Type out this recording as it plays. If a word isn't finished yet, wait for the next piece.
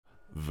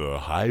The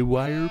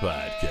Highwire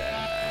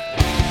Podcast.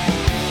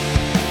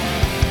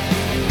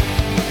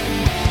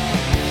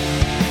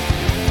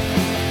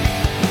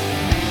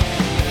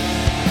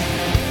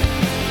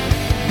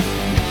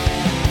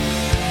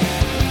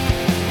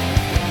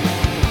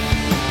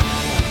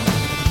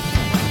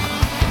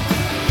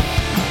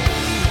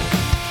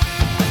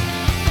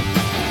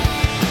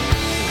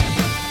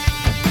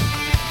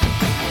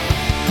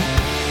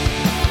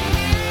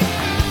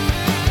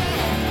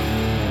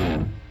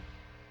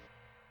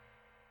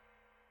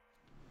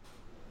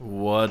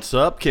 What's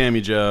up,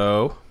 Cammy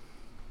Joe?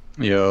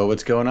 Yo,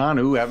 what's going on?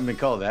 Ooh, haven't been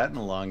called that in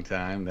a long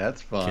time.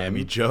 That's fun.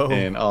 Cammy Joe.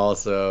 And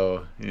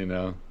also,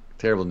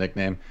 terrible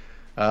nickname.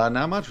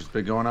 Not much. What's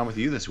been going on with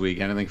you this week?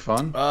 Anything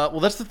fun? Well,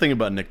 that's the thing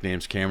about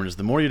nicknames, Cameron, is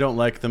the more you don't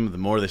like them, the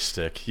more they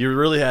stick. You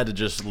really had to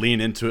just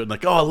lean into it and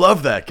like, oh, I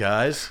love that,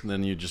 guys. And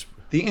then you just...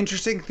 The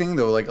interesting thing,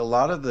 though, like a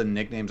lot of the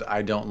nicknames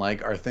I don't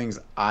like are things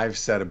I've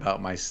said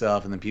about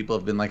myself, and then people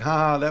have been like,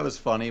 "Ha, that was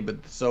funny,"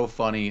 but so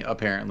funny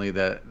apparently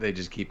that they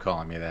just keep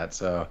calling me that.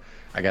 So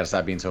I gotta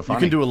stop being so funny.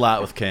 You can do a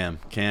lot with Cam,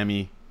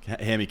 Cammy,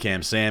 Hammy,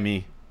 Cam,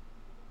 Sammy.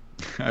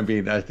 I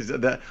mean,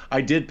 I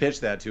did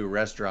pitch that to a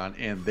restaurant,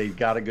 and they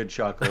got a good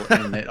chuckle,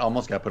 and it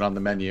almost got put on the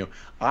menu.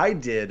 I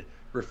did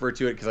refer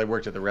to it because I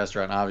worked at the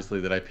restaurant,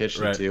 obviously, that I pitched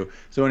it to.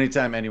 So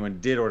anytime anyone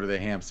did order the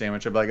ham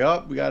sandwich, I'd be like,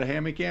 "Oh, we got a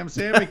hammy cam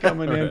Sammy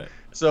coming in." Right.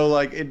 So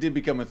like, it did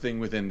become a thing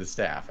within the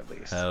staff, at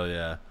least. Hell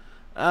yeah.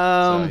 So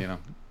I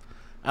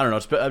don't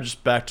know. I'm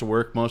just back to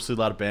work, mostly a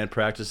lot of band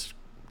practice,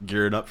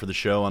 gearing up for the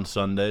show on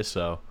Sunday.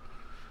 So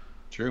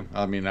true.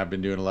 I mean, I've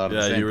been doing a lot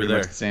of you were pretty there.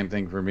 much the same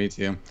thing for me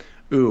too.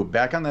 Ooh,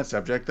 back on that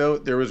subject though,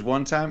 there was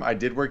one time I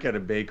did work at a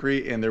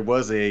bakery, and there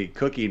was a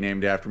cookie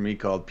named after me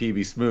called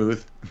PB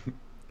Smooth.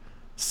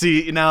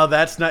 See, now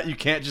that's not... You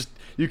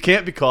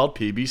can't be called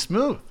PB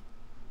Smooth.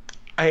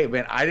 Hey,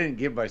 man, I didn't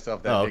give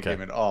myself that okay.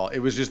 nickname at all. It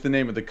was just the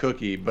name of the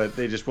cookie, but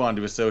they just wanted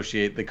to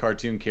associate the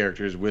cartoon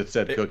characters with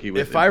said cookie.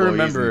 With If I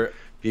remember,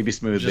 PB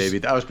Smooth, baby.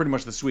 That was pretty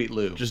much the Sweet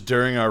Lou. just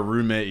during our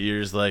roommate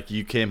years, like,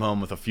 you came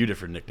home with a few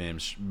different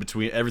nicknames.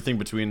 Everything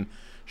between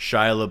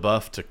Shia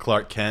LaBeouf to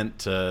Clark Kent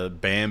to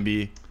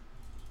Bambi.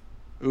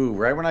 Ooh,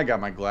 right when I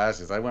got my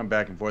glasses, I went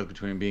back and forth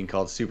between being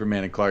called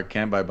Superman and Clark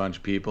Kent by a bunch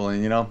of people,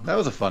 and that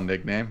was a fun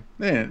nickname.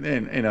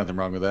 Ain't nothing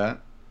wrong with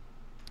that.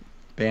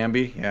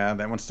 Bambi, yeah,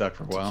 that one stuck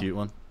for a while. It's a cute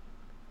one.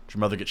 Did your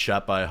mother get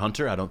shot by a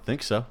hunter? I don't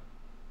think so.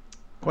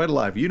 Quite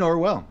alive. You know her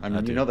well. I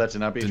mean, do. you know that to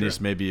not be Denise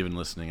true. may be even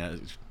listening.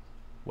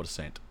 What a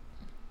saint.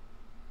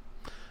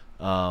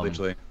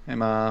 Literally. Hey,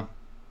 Ma.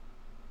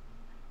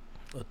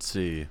 Let's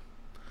see.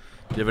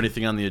 Do you have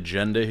anything on the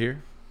agenda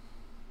here?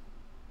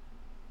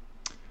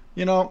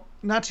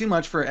 Not too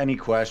much for any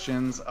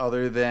questions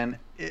other than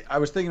I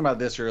was thinking about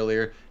this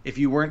earlier. If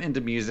you weren't into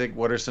music,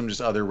 what are some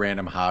just other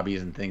random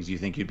hobbies and things you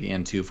think you'd be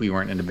into if we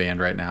weren't into band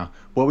right now?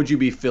 What would you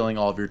be filling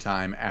all of your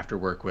time after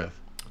work with?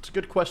 It's a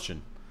good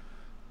question.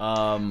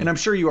 And I'm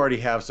sure you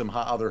already have some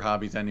other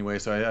hobbies anyway,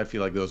 so I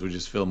feel like those would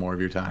just fill more of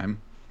your time.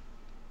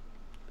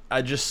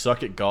 I just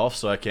suck at golf,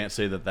 so I can't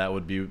say that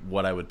would be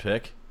what I would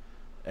pick.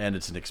 And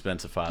it's an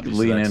expensive hobby.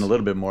 Lean in a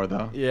little bit more,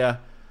 though. Yeah.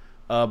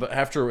 But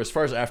as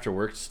far as after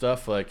work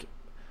stuff, like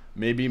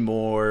maybe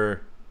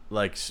more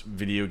like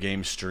video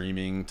game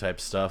streaming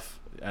type stuff.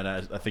 And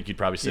I think you'd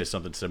probably say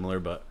something similar,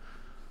 but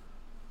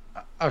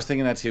I was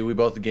thinking that too. We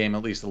both game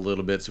at least a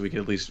little bit, so we could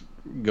at least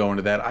go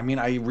into that. I mean,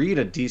 I read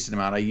a decent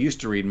amount. I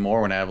used to read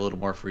more when I have a little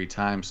more free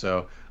time,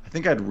 so I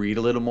think I'd read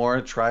a little more.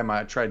 Try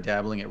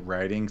dabbling at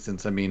writing,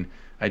 since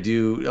I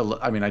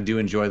do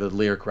enjoy the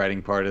lyric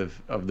writing part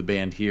of the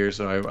band here.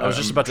 So I was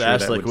just about to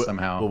ask, like,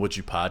 somehow. Would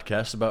you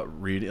podcast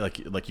about reading?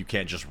 Like you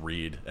can't just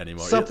read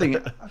anymore. Something.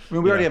 I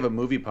mean, we already have a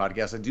movie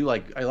podcast.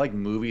 I like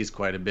movies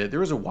quite a bit.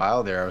 There was a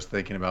while there I was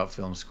thinking about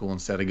film school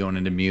instead of going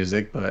into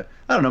music, but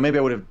I don't know. Maybe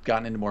I would have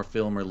gotten into more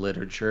film or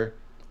literature.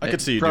 I could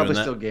see you probably doing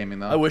that. Still gaming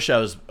though. I wish I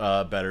was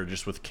better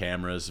just with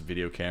cameras,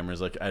 video cameras.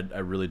 Like I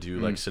really do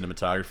like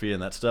cinematography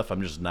and that stuff.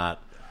 I'm just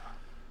not.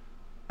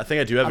 I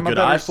think I do have a good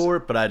eye for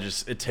it, but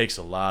it takes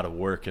a lot of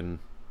work, and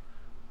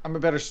I'm a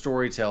better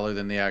storyteller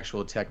than the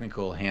actual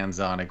technical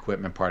hands-on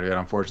equipment part of it,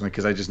 unfortunately,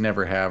 because I just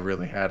never have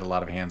really had a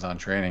lot of hands-on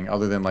training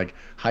other than like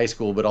high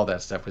school, but all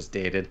that stuff was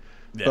dated.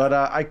 Yeah. But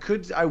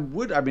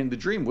the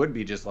dream would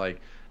be just like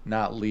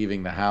not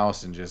leaving the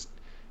house and just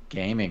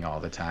gaming all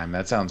the time.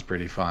 That sounds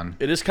pretty fun.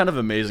 It is kind of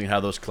amazing how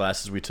those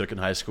classes we took in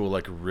high school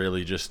like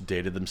really just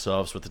dated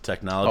themselves with the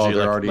technology.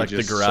 Like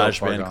the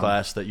garage band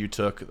class that you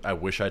took, I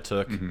wish I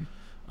took.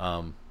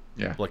 Mm-hmm.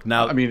 Yeah. Like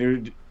now, I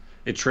mean,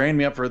 it trained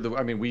me up for the.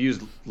 I mean, we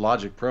use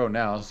Logic Pro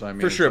now, so I mean,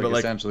 for sure. Like but like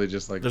essentially,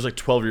 just like there's like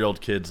 12-year-old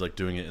kids like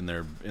doing it in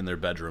their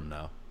bedroom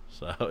now.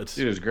 So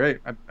it was great.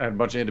 I had a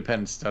bunch of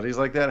independent studies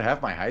like that.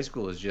 Half my high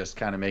school is just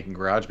kind of making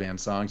garage band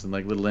songs and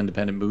like little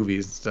independent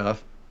movies and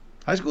stuff.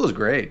 High school is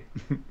great.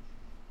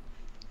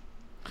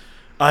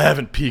 I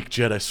haven't peaked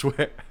yet, I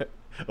swear.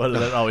 What is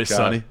that? Always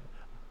Sunny.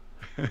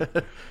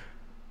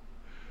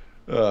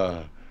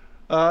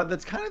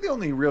 That's kind of the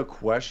only real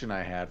question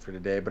I had for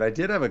today, but I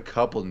did have a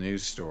couple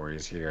news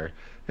stories here.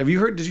 Did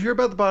you hear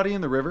about the body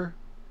in the river?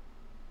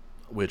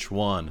 Which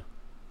one?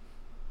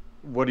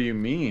 What do you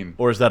mean?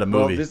 Or is that a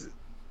movie?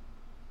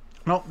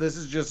 No, this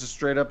is just a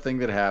straight up thing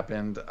that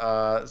happened.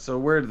 So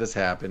where did this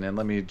happen? And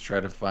let me try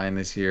to find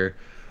this here.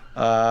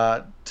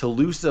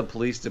 Tolosa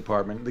Police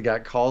Department. They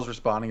got calls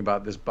responding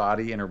about this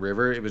body in a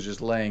river. It was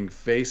just laying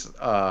face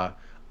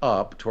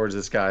up towards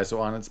the sky, so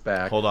on its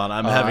back. Hold on,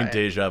 I'm having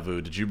deja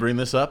vu. Did you bring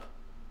this up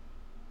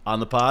on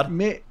the pod?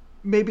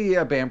 Maybe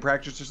a band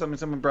practice or something.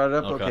 Someone brought it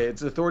up. Okay.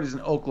 It's authorities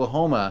in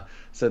Oklahoma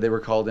said they were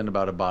called in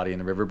about a body in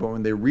the river, but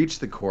when they reached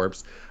the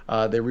corpse,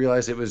 they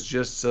realized it was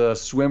just a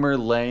swimmer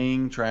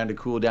trying to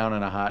cool down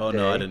on a hot day. Oh,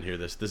 no, I didn't hear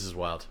this. This is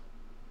wild.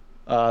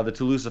 The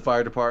Tolosa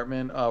Fire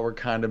Department were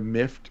kind of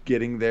miffed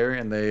getting there,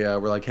 and they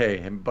were like, hey,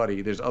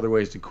 buddy, there's other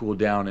ways to cool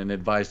down, and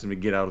advised him to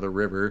get out of the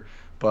river.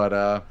 But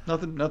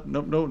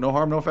no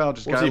harm, no foul.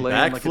 Just was he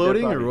back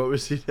floating, or what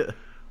was he?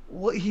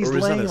 Well, he's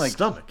laying like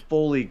stomach?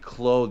 Fully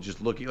clothed, just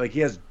looking like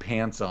he has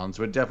pants on,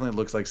 so it definitely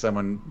looks like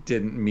someone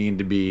didn't mean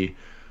to be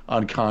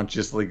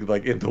unconscious.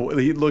 Like he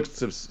looks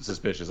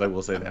suspicious. I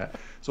will say that.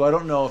 So I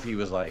don't know if he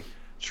was like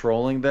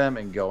trolling them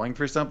and going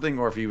for something,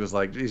 or if he was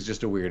like he's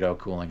just a weirdo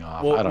cooling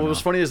off. Well, I don't know. What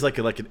was funny is like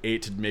an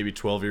 8 to maybe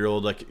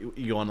 12-year-old, like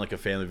you go on like a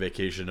family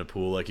vacation in a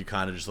pool, like you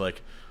kind of just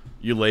like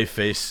you lay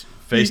face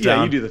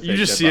down. You do the you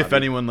just see if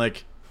anyone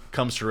like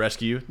comes to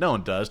rescue you. No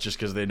one does, just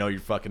because they know you're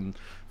fucking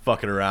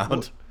around.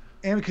 Well,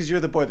 and because you're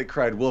the boy that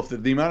cried wolf,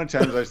 the amount of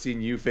times I've seen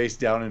you face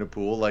down in a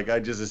pool, like I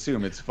just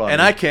assume it's fun. And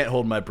I can't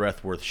hold my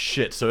breath worth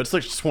shit, so it's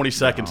like 20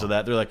 seconds of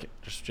that. They're like,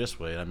 just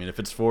wait. I mean, if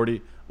it's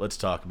 40, let's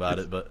talk about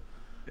it. But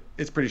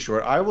it's pretty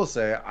short. I will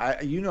say,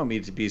 you know me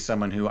to be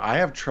someone who I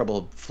have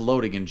trouble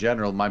floating in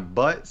general. My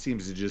butt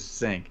seems to just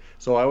sink,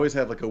 so I always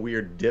have like a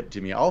weird dip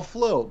to me. I'll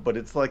float, but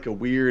it's like a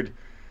weird.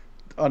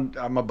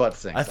 I'm a butt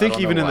sinks. I think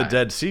even in the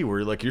Dead Sea,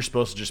 where like you're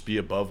supposed to just be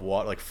above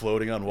water, like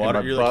floating on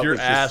water, you're like your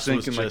ass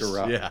was just like a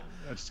rock. Yeah.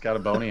 I just got a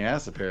bony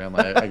ass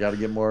apparently. I got to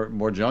get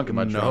more junk in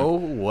my trunk. No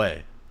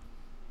way.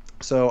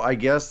 So I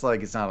guess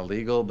like it's not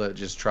illegal, but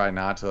just try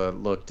not to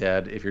look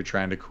dead if you're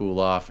trying to cool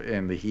off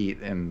in the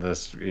heat in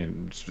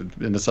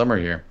the summer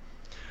here.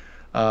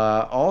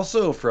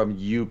 Also from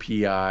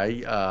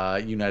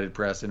UPI, United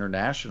Press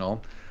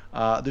International,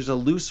 there's a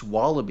loose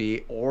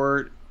wallaby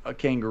or a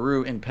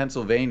kangaroo in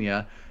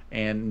Pennsylvania,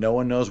 and no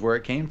one knows where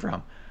it came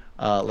from.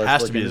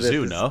 Has to be a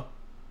zoo, no?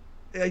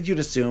 You'd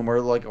assume,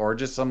 or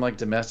just some like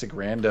domestic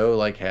rando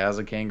like has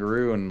a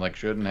kangaroo and like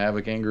shouldn't have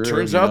a kangaroo.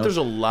 Turns out there's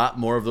a lot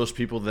more of those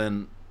people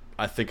than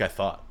I think I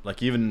thought.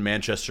 Like even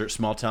Manchester,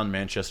 small town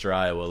Manchester,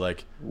 Iowa.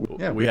 Like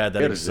we had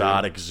that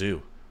exotic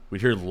zoo.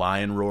 We'd hear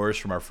lion roars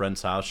from our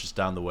friend's house just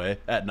down the way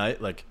at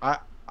night. Like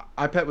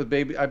I pet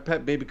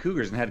baby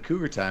cougars and had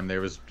cougar time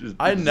there.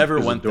 I never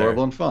went there.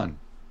 Adorable and fun.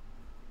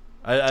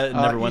 I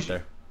never went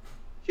there.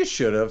 You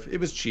should have. It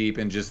was cheap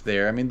and just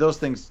there. I mean, those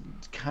things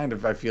kind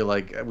of, I feel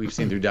like we've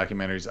seen through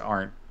documentaries,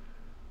 aren't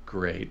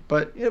great,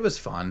 but it was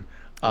fun.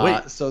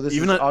 So this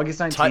is August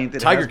 19th.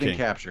 It has been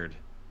captured.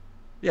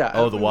 Yeah.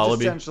 Oh, the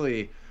wallaby?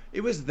 Essentially, it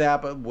was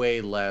that, but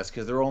way less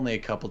because there were only a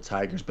couple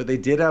tigers. But they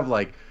did have,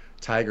 like,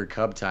 tiger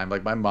cub time.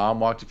 Like, my mom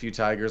walked a few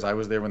tigers. I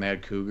was there when they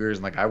had cougars.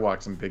 And, like, I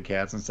walked some big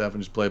cats and stuff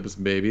and just played with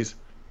some babies.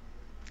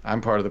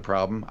 I'm part of the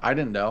problem. I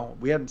didn't know.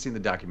 We hadn't seen the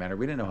documentary.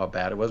 We didn't know how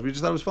bad it was. We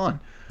just thought it was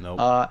fun.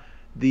 Nope.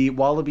 The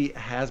wallaby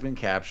has been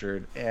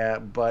captured,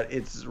 but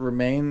it's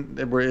remained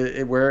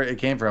where it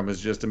came from is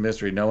just a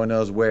mystery. No one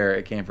knows where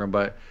it came from,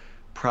 but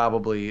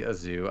probably a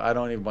zoo. I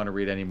don't even want to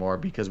read anymore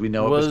because we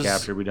know it was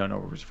captured. We don't know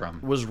where it was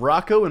from. Was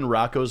Rocco in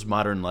Rocco's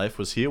Modern Life?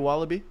 Was he a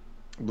wallaby?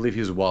 I believe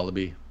he was a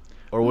wallaby.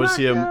 Or was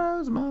he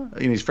and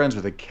he's friends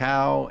with a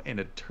cow and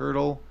a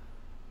turtle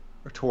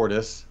or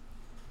tortoise.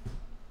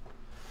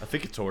 I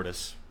think a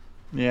tortoise.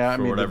 Yeah, I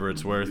mean, whatever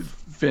it's worth.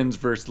 Fins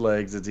versus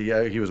legs.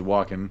 He was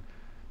walking.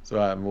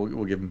 So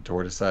we'll give him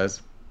tortoise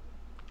size.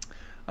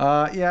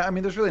 Yeah, I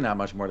mean, there's really not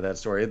much more to that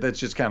story. That's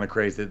just kind of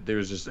crazy that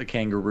there's just a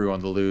kangaroo on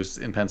the loose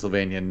in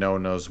Pennsylvania and no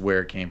one knows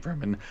where it came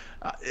from. And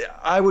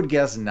I would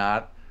guess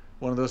not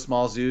one of those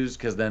small zoos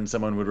because then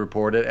someone would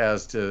report it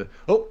as to,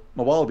 oh,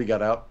 my wallaby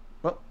got out.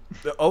 Well,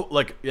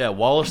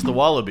 Wallace the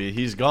wallaby,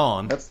 he's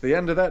gone. That's the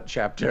end of that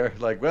chapter.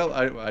 Like, well,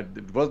 I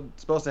wasn't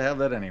supposed to have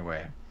that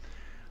anyway.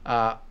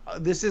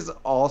 This is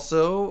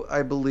also,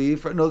 I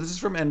believe, this is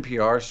from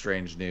NPR,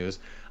 strange news.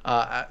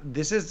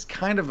 This is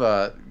kind of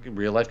a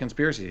real-life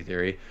conspiracy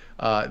theory.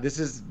 This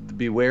is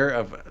beware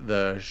of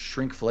the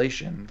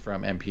shrinkflation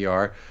from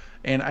NPR.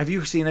 And have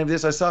you seen any of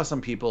this? I saw some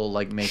people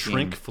like making...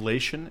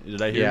 Shrinkflation?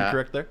 Did I hear you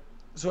correct there?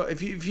 So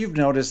if you've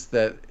noticed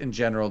that, in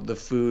general, the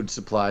food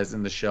supplies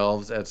in the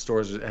shelves at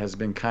stores has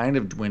been kind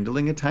of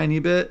dwindling a tiny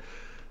bit.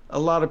 A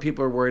lot of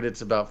people are worried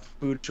it's about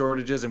food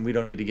shortages, and we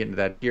don't need to get into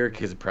that here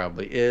because it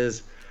probably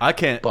is. I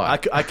can't buy a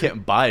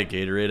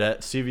Gatorade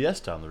at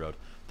CVS down the road.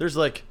 There's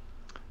like...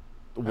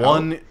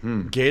 one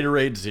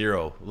Gatorade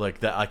Zero like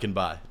that I can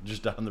buy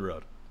just down the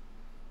road.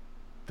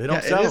 They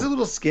don't sell. It is a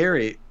little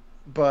scary,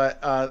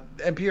 but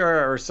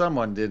NPR or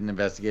someone did an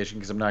investigation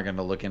because I'm not going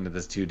to look into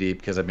this too deep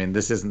because I mean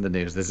this isn't the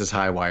news. This is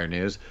high wire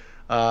news.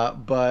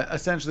 But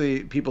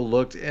essentially, people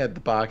looked at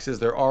the boxes.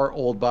 There are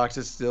old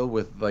boxes still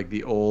with like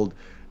the old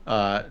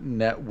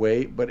net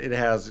weight, but it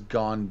has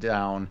gone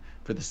down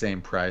for the same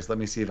price. Let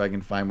me see if I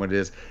can find what it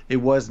is. It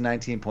was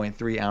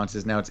 19.3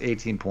 ounces. Now it's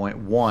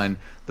 18.1.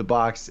 The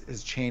box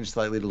has changed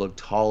slightly to look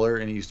taller,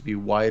 and it used to be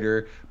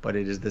wider, but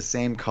it is the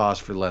same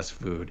cost for less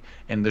food.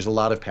 And there's a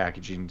lot of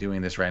packaging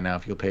doing this right now.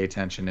 If you'll pay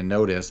attention and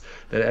notice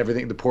that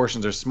the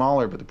portions are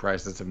smaller, but the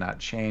prices have not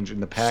changed,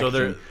 and the packaging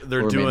So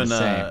they're doing the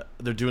same.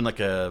 they're doing like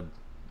a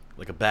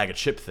bag of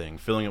chip thing,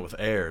 filling it with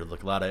air,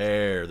 like a lot of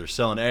air. They're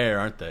selling air,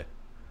 aren't they?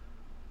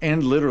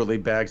 And literally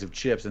bags of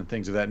chips and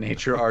things of that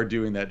nature are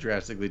doing that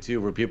drastically too,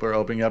 where people are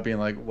opening up being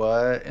like,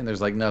 what? And there's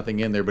like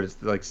nothing in there, but it's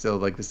like still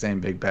like the same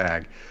big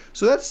bag.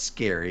 So that's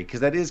scary because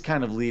that is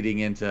kind of leading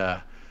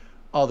into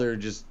other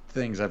just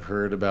things I've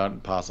heard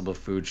about possible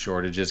food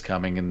shortages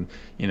coming in,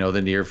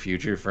 the near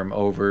future from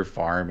over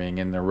farming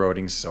and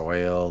eroding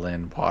soil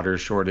and water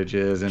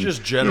shortages and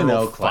just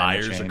general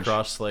climate fires change.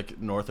 across like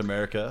North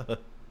America.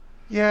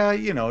 Yeah,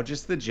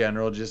 just the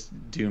general,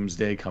 just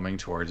doomsday coming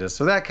towards us.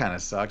 So that kind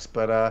of sucks,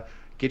 but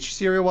get your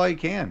cereal while you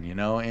can,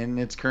 in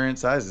its current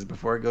sizes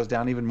before it goes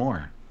down even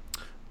more.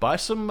 Buy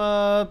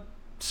some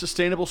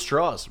sustainable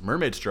straws,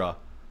 mermaid straw.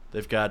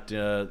 They've got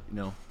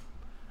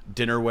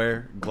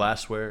dinnerware,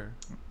 glassware.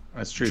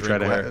 That's true. Try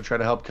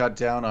to help cut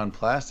down on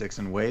plastics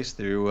and waste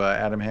through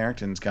Adam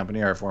Harrington's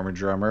company, our former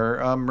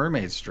drummer,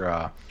 Mermaid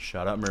Straw.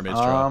 Shout out Mermaid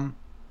Straw.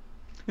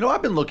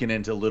 I've been looking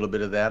into a little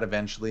bit of that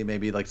eventually,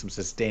 maybe like some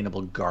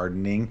sustainable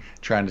gardening,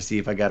 trying to see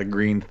if I got a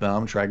green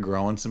thumb, try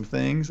growing some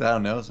things. I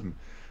don't know, some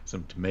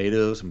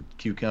tomatoes, some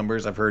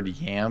cucumbers. I've heard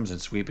yams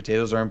and sweet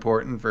potatoes are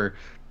important for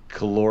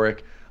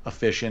caloric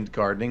efficient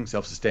gardening,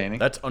 self-sustaining.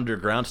 That's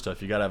underground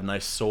stuff. You got to have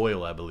nice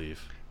soil, I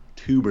believe.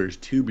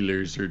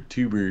 Tubulars or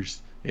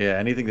tubers. Yeah,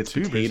 anything that's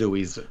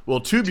potatoey.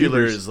 Well,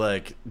 tubular is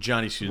like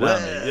Johnny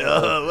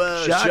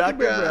Tsunami.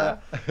 Shaka.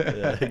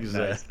 Yeah,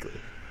 exactly.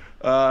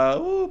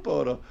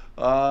 Poto.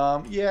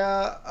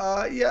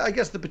 I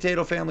guess the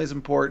potato family is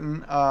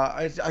important.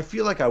 I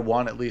feel like I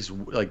want at least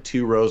like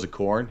 2 rows of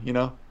corn,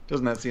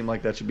 Doesn't that seem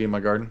like that should be in my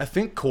garden? I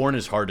think corn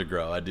is hard to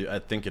grow. I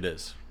think it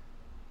is.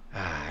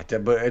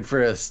 But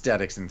for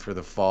aesthetics and for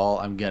the fall,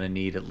 I'm gonna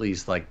need at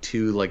least like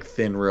 2 like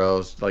thin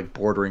rows, like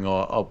bordering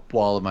a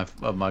wall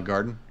of my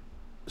garden.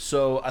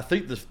 So I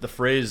think the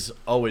phrase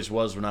always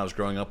was when I was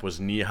growing up was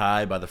knee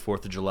high by the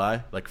 4th of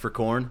July, like for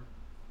corn.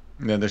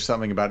 And then there's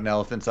something about an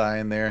elephant's eye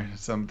in there.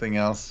 Something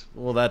else.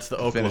 Well, that's the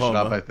Oklahoma. Finish it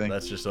up, I think.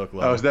 That's just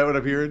Oklahoma. Oh, is that what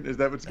I'm hearing? Is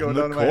that what's going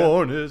on in my head? The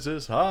corn is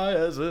as high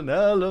as an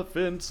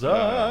elephant's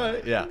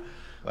eye. Yeah.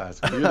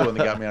 You're the one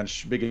that got me on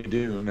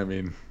Schmigadoon. I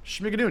mean,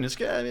 Schmigadoon. It's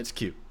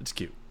cute. It's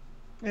cute.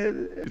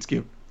 It's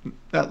cute.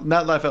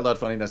 Not laugh out loud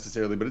funny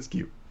necessarily, but it's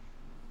cute.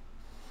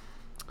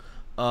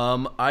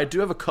 I do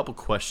have a couple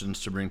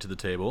questions to bring to the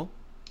table.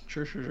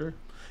 Sure.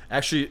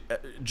 Actually,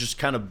 just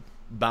kind of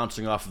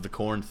bouncing off of the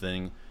corn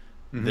thing,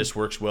 this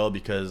works well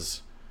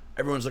because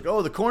everyone's like,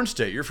 "Oh, the corn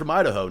state. You're from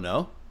Idaho,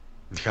 no?"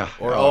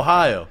 Or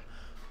Ohio.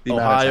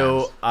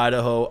 Ohio,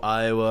 Idaho,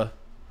 Iowa.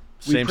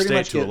 Same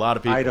state to a lot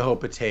of people. Idaho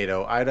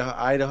potato,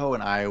 Idaho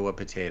and Iowa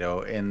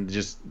potato, and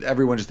just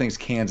everyone just thinks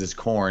Kansas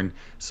corn.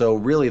 So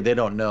really, they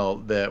don't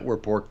know that we're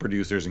pork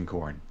producers in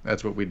corn.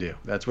 That's what we do.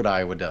 That's what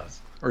Iowa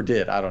does, or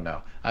did. I don't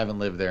know. I haven't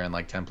lived there in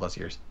like 10+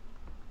 years.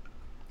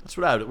 That's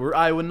what we're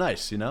Iowa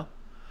nice,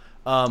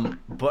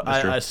 But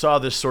I saw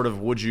this sort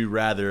of would you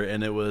rather,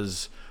 and it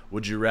was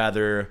would you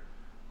rather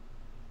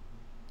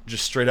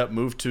just straight up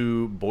move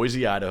to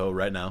Boise, Idaho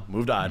right now,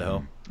 move to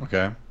Idaho,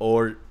 okay,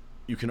 or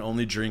you can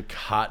only drink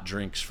hot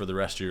drinks for the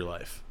rest of your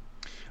life.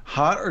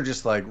 Hot or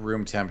just like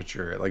room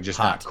temperature, like just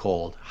hot. Not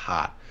cold,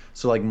 hot.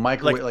 So like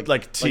microwave,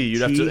 like tea.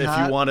 You'd have to hot?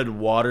 If you wanted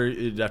water,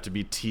 it'd have to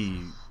be tea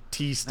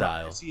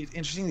style. See, it's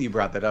interesting that you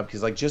brought that up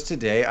because like just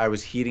today I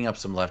was heating up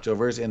some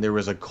leftovers and there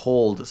was a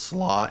cold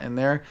slaw in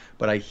there,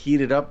 but I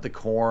heated up the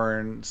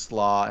corn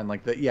slaw and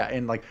like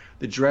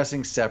the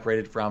dressing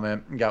separated from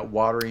it and got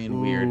watery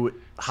and weird.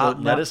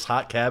 Hot lettuce,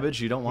 hot cabbage,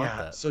 you don't want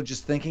that. So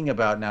just thinking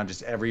about now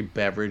just every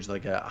beverage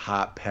like a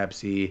hot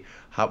Pepsi,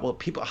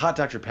 hot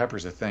Dr.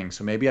 Pepper's a thing.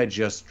 So maybe I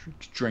just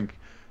drink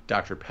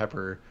Dr.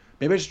 Pepper.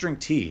 Maybe I just drink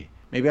tea.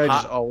 Maybe I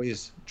just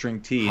always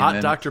drink tea. Hot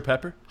Dr.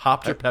 Pepper?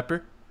 Dr.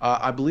 Pepper?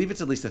 I believe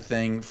it's at least a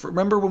thing.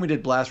 Remember when we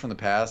did Blast from the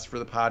Past for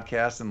the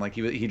podcast and like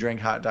he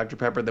drank hot Dr.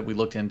 Pepper, that we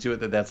looked into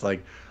it, that's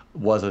like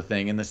was a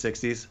thing in the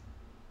 60s?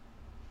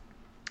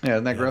 Yeah,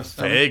 isn't that gross?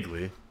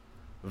 Vaguely.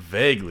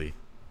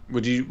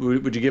 Would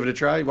you give it a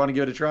try? You want to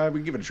give it a try? We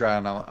can give it a try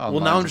on. Well,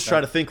 now I'm just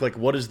trying to think like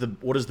what is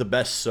the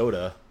best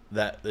soda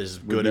that is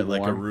good at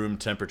like a room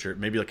temperature?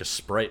 Maybe like a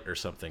Sprite or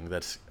something.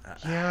 That's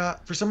yeah.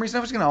 For some reason,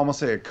 I was gonna almost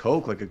say a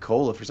Coke, like a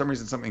cola. For some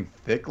reason, something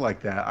thick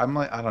like that. I'm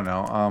like, I don't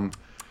know.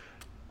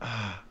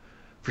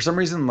 For some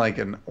reason, like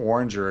an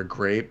orange or a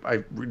grape,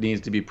 needs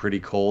to be pretty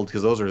cold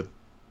because those are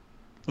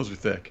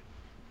thick.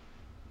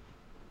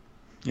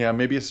 Yeah,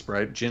 maybe a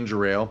Sprite,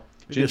 ginger ale,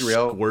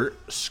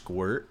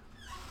 Squirt.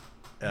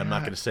 I'm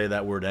not going to say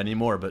that word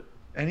anymore, but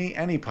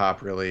Any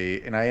pop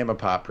really, and I am a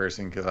pop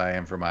person because I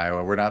am from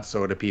Iowa. We're not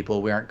soda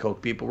people. We aren't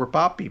Coke people. We're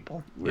pop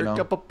people. We're a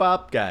couple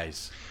pop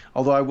guys.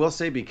 Although I will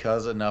say,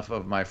 because enough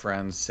of my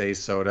friends say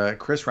soda,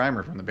 Chris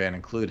Reimer from the band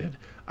included,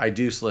 I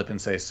do slip and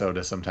say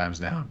soda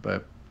sometimes now.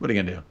 But what are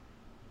you gonna do?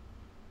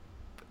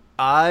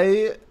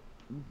 I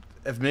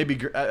have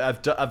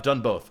I've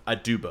done both. I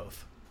do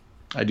both.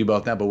 I do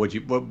both now. But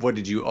what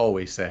did you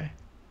always say?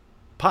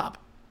 Pop.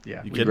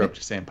 Yeah, you we grew up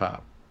just saying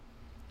pop.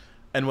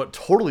 And what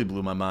totally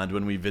blew my mind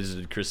when we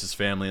visited Chris's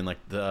family in like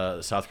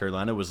the South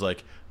Carolina was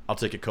like, I'll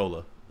take a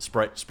cola,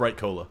 Sprite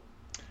cola.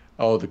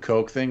 Oh, the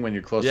Coke thing when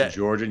you're close to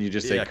Georgia and you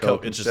just say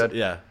Coke instead?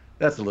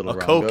 That's a little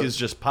wrong. Coke is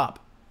just pop.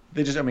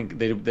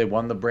 They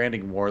won the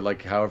branding war,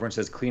 like how everyone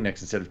says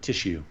Kleenex instead of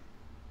tissue.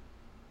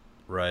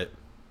 Right.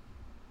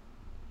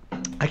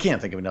 I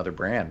can't think of another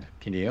brand.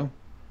 Can you?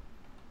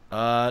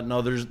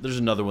 No, there's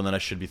another one that I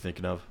should be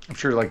thinking of. I'm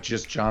sure like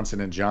just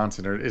Johnson and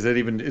Johnson, or is it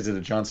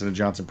a Johnson and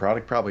Johnson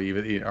product? Probably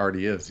even it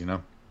already is, you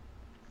know.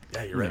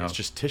 Yeah, you're right. It's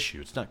just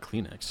tissue. It's not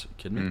Kleenex. Are you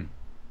kidding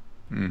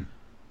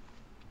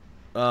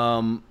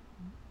me?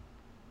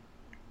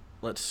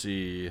 Let's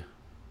see.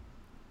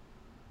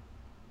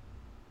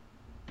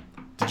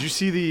 Did you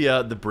see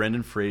the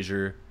Brendan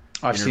Fraser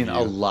I've interview? seen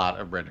a lot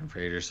of Brendan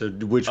Fraser. So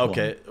which one?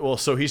 Okay, well,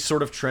 so he's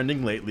sort of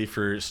trending lately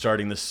for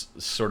starting this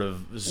sort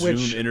of Zoom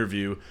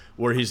interview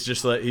where he's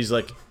just like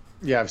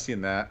yeah, I've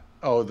seen that.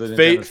 Oh, the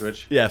Nintendo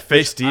Switch. Yeah,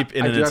 face deep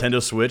in a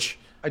Nintendo Switch.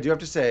 I do have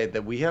to say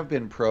that we have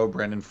been pro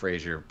Brendan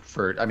Fraser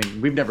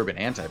we've never been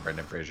anti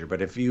Brendan Fraser,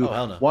 but if you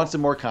want some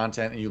more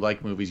content and you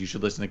like movies, you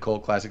should listen to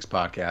Cult Classics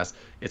Podcast.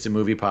 It's a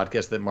movie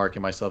podcast that Mark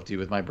and myself do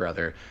with my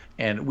brother.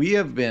 And we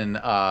have been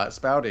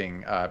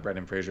spouting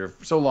Brendan Fraser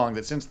for so long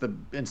that since the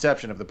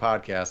inception of the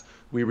podcast,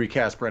 we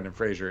recast Brendan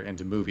Fraser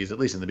into movies, at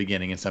least in the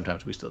beginning, and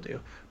sometimes we still do.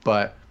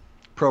 But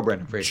pro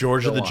Brendan Fraser.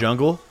 George of the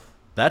Jungle?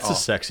 That's a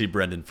sexy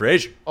Brendan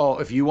Fraser. Oh,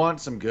 if you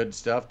want some good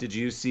stuff, did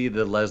you see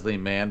the Leslie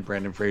Mann,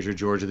 Brendan Fraser,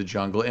 George of the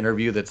Jungle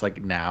interview that's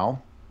like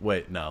now?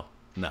 Wait, no.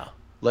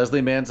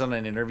 Leslie Mann's on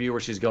an interview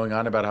where she's going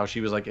on about how she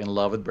was like in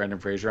love with Brendan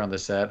Fraser on the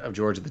set of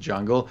George of the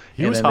Jungle.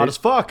 He was hot as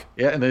fuck.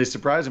 Yeah, and they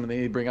surprise him and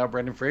they bring out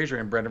Brendan Fraser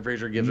and Brendan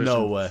Fraser gives her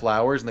some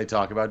flowers and they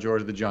talk about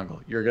George of the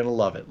Jungle. You're going to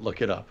love it.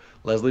 Look it up.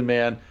 Leslie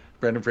Mann,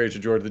 Brendan Fraser,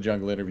 George of the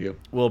Jungle interview.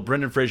 Well,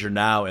 Brendan Fraser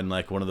now in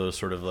like one of those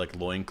sort of like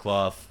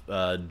loincloth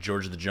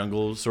George of the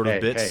Jungle sort of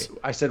bits. Hey,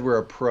 I said we're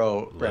a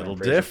pro Brendan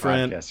Fraser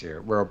podcast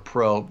here. We're a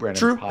pro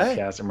Brendan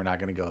podcast and we're not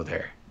going to go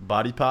there.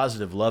 Body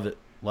positive. Love it.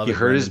 He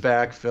hurt his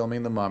back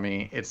filming The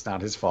Mummy. It's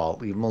not his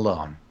fault. Leave him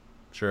alone.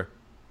 Sure.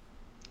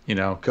 You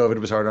know, COVID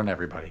was hard on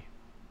everybody.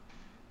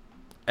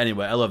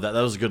 Anyway, I love that.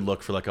 That was a good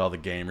look for like all the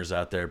gamers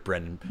out there.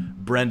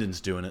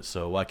 Brendan's doing it,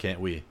 so why can't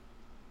we?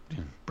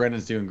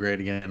 Brendan's doing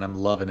great again, and I'm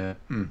loving it.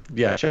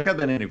 Yeah, check out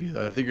that interview,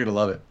 though. I think you're going to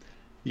love it.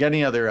 You got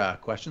any other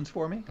questions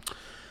for me?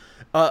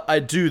 I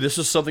do. This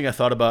is something I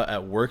thought about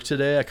at work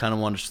today. I kind of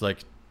wanted to, like,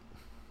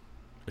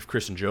 if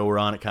Chris and Joe were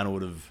on, it kind of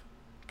would have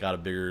got a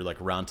bigger, like,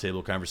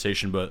 roundtable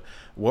conversation. But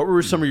what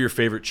were some of your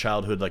favorite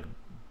childhood, like,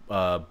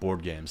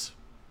 board games?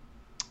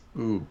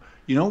 Ooh.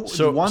 You know,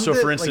 so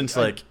for instance,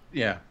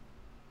 yeah.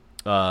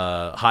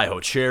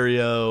 Hi-Ho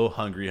Cherry-O,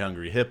 Hungry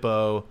Hungry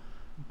Hippo.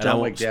 And I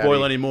won't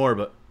spoil any more,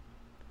 but...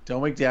 Don't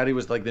Wake Daddy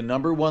was like the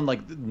number one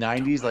like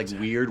 90s like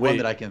weird one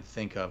that I can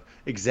think of.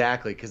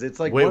 Exactly, because it's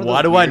like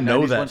why do I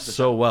know that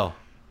so well?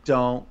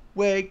 Don't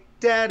Wake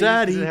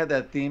Daddy. It had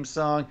that theme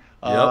song.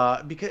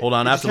 Because hold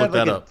on, I have to look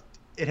that up.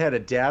 It had a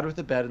dad with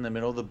a bed in the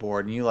middle of the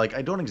board, and you like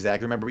I don't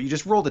exactly remember, but you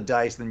just rolled the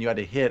dice, and then you had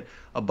to hit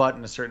a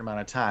button a certain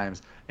amount of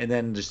times, and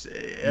then just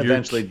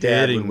eventually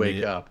Dad would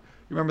wake up.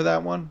 You remember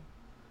that one?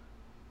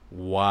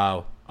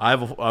 Wow, I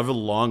have a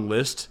long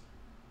list.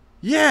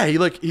 Yeah, he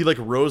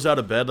rose out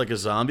of bed like a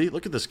zombie.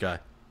 Look at this guy.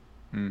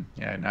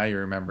 Yeah, now you're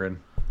remembering.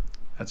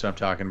 That's what I'm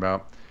talking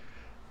about.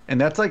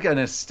 And that's like a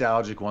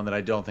nostalgic one that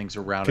I don't think's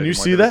around. Can you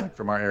see that like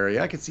from our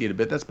area? I can see it a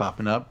bit. That's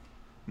popping up.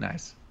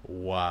 Nice.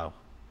 Wow.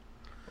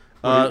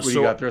 What do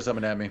you got? Throw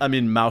something at me. I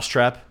mean,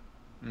 Mousetrap.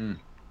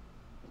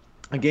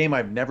 A game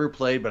I've never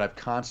played, but I've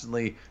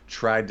constantly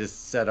tried to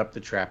set up the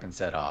trap and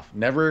set off.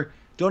 Never.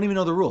 Don't even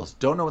know the rules.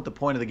 Don't know what the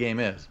point of the game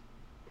is.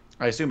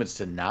 I assume it's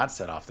to not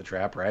set off the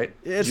trap, right?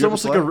 It's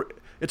almost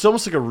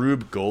like a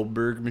Rube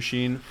Goldberg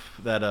machine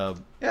that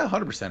yeah,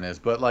 100% is.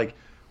 But like,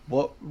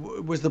 what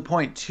was the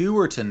point? To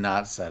or to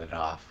not set it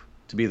off?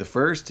 To be the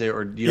first,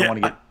 or you don't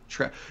want to get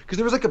trapped? Because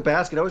there was like a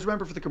basket. I always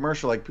remember for the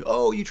commercial, like,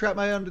 oh, you trapped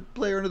my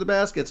player under the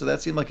basket. So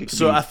that seemed like it could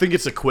be... I think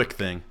it's a quick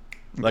thing.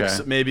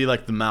 Like maybe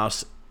like the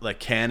mouse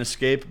like can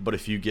escape, but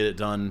if you get it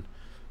done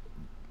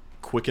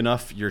quick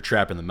enough, you're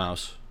trapping the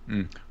mouse.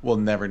 We'll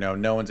never know.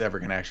 No one's ever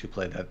gonna actually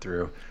play that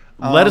through.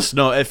 Let us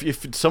know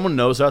if someone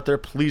knows out there.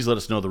 Please let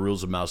us know the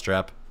rules of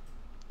Mousetrap.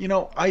 You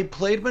know, I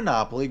played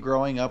Monopoly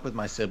growing up with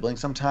my siblings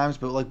sometimes,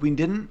 but like we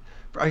didn't.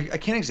 I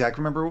can't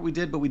exactly remember what we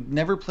did, but we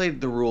never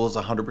played the rules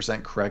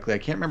 100% correctly. I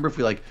can't remember if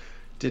we like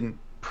didn't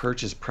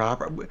purchase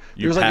property.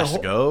 You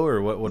passed go,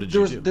 or what did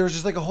you do? There was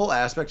just like a whole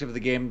aspect of the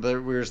game that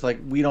we were just like,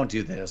 we don't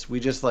do this. We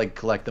just like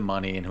collect the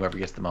money and whoever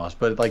gets the most.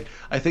 But like,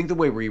 I think the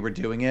way we were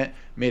doing it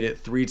made it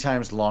 3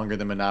 times longer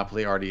than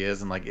Monopoly already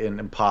is, and like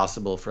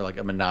impossible for like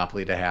a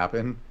Monopoly to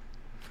happen.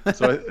 You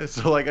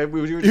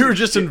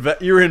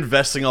were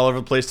investing all over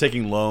the place,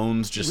 taking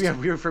loans.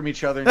 We were from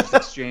each other and just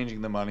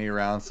exchanging the money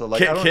around. So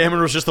like,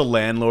 Cameron was just the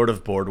landlord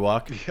of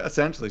Boardwalk. Yeah,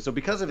 essentially. So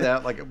because of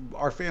that, like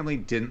our family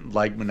didn't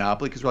like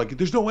Monopoly because we're like,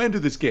 there's no end to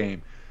this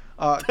game.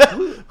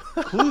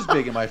 Clue's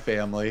big in my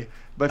family.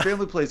 My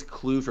family plays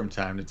Clue from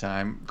time to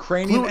time.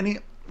 Cranium,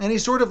 any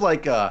sort of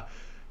like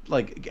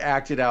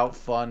acted out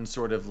fun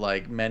sort of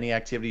like many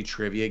activity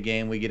trivia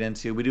game we get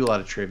into. We do a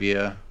lot of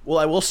trivia. Well,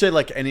 I will say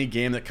like any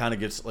game that kind of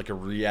gets like a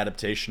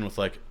readaptation with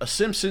like a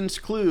Simpsons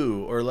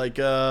Clue or like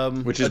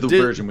which is the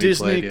version we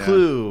Disney played,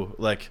 Clue.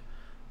 Like,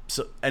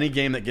 so any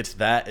game that gets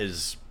that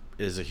is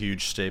a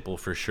huge staple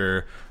for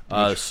sure.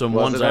 Some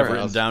ones I've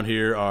written down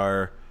here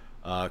are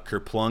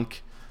Kerplunk.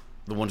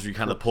 The ones where you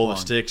kind of pull the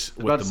sticks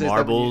with the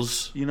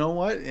marbles. You know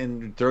what?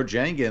 And throw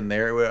Jenga in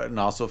there. And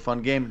also a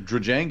fun game.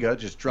 Jenga,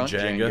 just drunk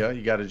Jenga.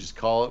 You got to just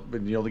call it,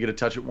 but you only get to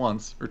touch it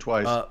once or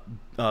twice.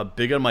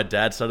 Big on my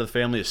dad's side of the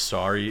family is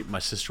Sorry. My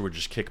sister would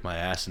just kick my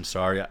ass in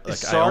Sorry.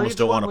 Like, I almost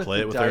don't want to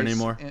play it with her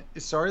anymore.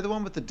 Is Sorry the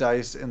one with the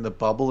dice and the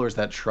bubble, or is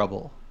that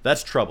Trouble?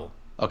 That's Trouble.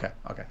 Okay.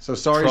 So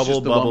Sorry is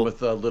just the one with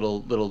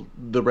the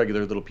the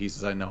regular little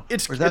pieces I know.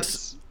 It's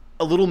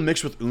a little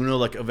mixed with Uno.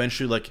 Like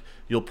eventually, like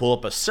you'll pull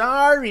up a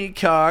sorry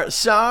card,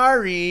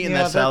 sorry, and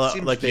that's how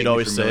like you'd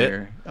always say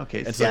it.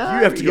 Okay, it's like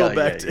you have to go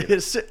back to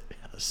his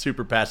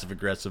super passive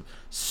aggressive.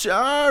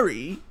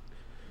 Sorry.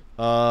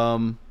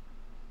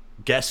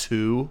 Guess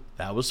Who?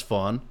 That was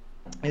fun.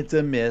 It's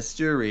a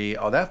mystery.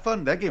 Oh,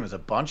 that game was a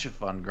bunch of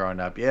fun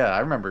growing up. Yeah, I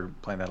remember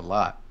playing that a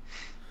lot.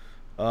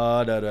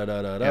 Yeah,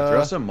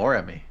 throw some more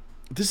at me.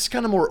 This is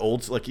kind of more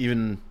old, like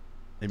even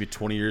maybe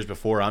 20 years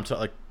before. I'm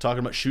talking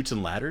about Chutes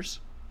and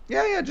Ladders.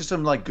 Yeah, just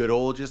some like good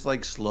old, just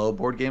like slow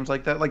board games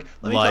like that. Like,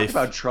 let me talk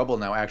about Trouble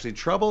now. Actually,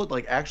 Trouble,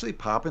 like actually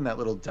popping that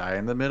little die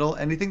in the middle.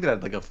 Anything that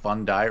had like a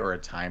fun die or a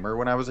timer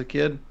when I was a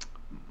kid,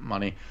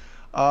 money.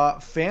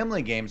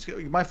 Family games.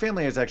 My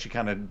family is actually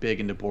kind of big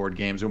into board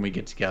games when we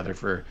get together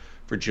for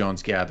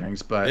Jones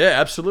gatherings. But yeah,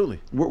 absolutely.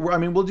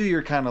 We'll do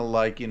your kind of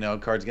like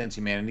Cards Against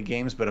Humanity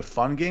games. But a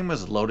fun game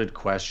was Loaded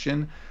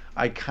Question.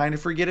 I kind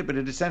of forget it, but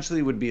it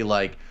essentially would be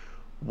like,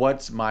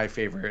 what's my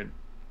favorite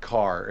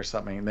car or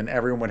something, and then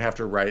everyone would have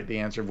to write the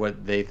answer of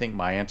what they think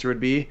my answer would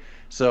be.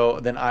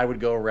 So then I would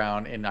go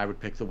around and I would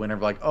pick the winner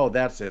of like, oh,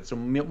 that's it. So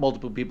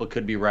multiple people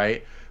could be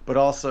right, but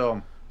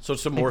also so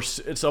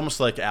it's almost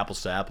like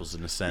apples to apples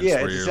in a sense.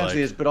 Yeah, it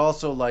essentially is, but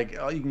also like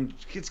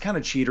it's kind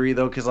of cheatery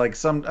though, because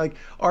like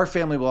our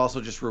family will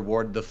also just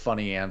reward the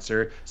funny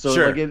answer. So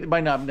sure. Like it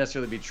might not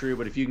necessarily be true,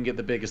 but if you can get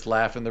the biggest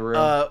laugh in the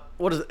room,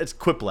 what is it? It's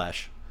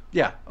Quiplash.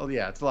 Yeah. Oh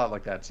yeah, it's a lot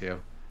like that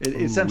too.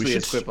 Essentially,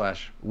 it's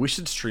Quiplash. We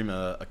should stream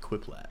a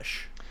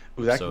Quiplash.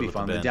 Ooh, that could be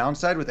fun. The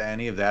downside with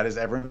any of that is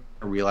everyone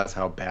will realize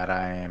how bad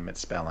I am at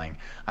spelling.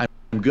 I'm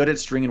good at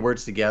stringing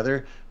words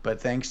together,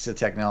 but thanks to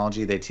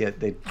technology, they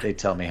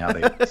tell me how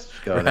they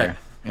go right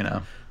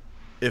there.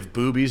 If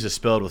boobies is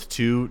spelled with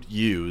 2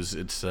 U's,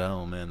 it's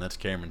oh man, that's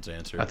Cameron's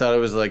answer. I thought it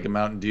was like a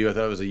Mountain Dew. I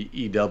thought it was a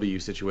EW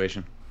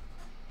situation.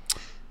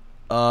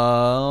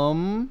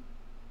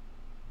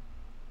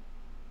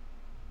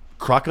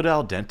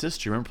 Crocodile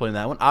Dentist. Do you remember playing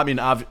that one? I mean,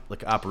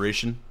 like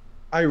Operation.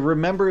 I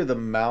remember the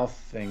mouth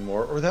thing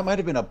more, or that might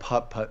have been a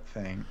putt-putt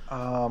thing.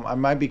 I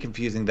might be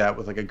confusing that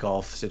with like a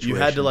golf situation.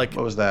 You had to like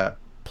what was that?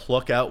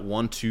 Pluck out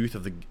one tooth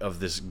of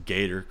this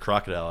gator,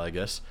 crocodile, I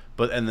guess.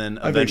 And then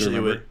eventually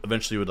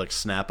it would like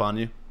snap on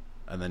you,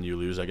 and then you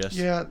lose, I guess.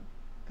 Yeah.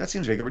 That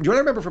seems vague. Do you want to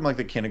remember from like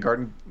the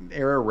kindergarten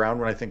era, around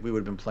when I think we would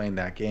have been playing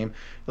that game?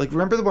 Like,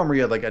 remember the one where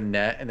you had like a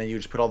net and then you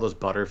just put all those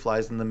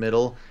butterflies in the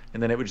middle,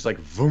 and then it would just like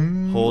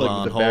boom. Hold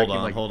on.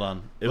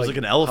 It was like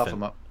an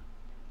elephant.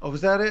 Oh,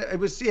 was that it? It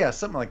was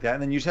something like that.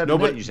 And then you just had you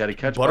just had to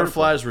catch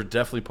butterflies. Were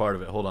definitely part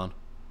of it. Hold on.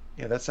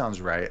 Yeah, that sounds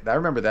right. I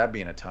remember that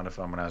being a ton of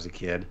fun when I was a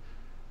kid.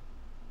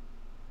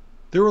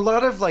 There were a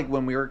lot of like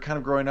when we were kind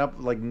of growing up,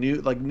 like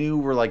new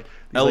were like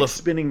these, like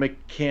spinning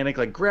mechanic,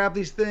 like grab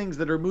these things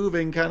that are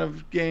moving kind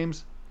of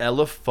games.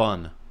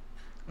 Elephun.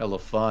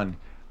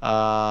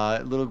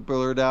 Little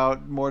blurred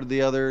out more to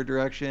the other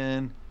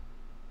direction.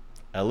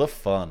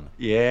 Elephun.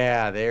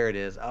 Yeah, there it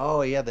is.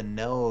 Oh yeah, the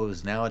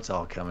nose. Now it's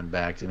all coming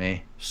back to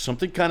me.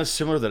 Something kind of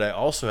similar that I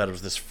also had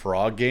was this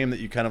frog game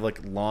that you kind of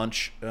like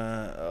launch.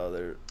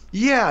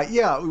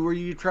 Yeah, where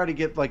you try to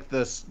get like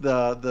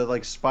the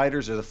like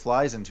spiders or the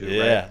flies into it.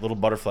 Yeah, right? Little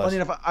butterflies. Funny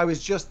enough, I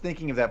was just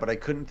thinking of that, but I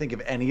couldn't think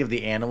of any of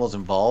the animals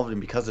involved, and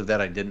because of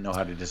that, I didn't know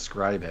how to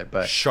describe it.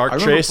 But Shark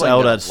Chase. I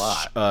would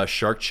have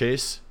Shark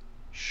Chase.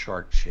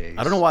 Shark Chase.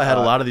 I don't know why I had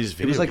a lot of these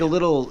videos. It was like a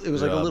little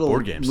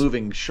board games.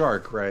 Moving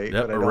shark, right?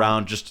 Yep,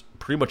 around just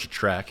pretty much a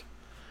track,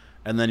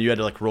 and then you had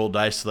to like roll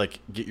dice to like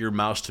get your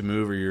mouse to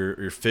move or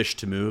your fish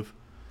to move,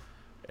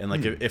 and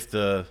like if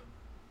the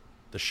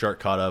shark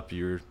caught up,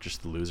 you're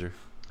just the loser.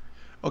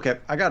 Okay,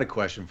 I got a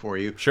question for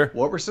you. Sure.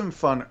 What were some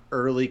fun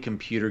early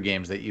computer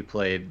games that you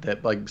played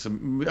that like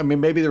some I mean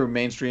maybe they were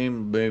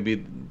mainstream, maybe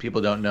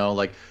people don't know.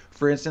 Like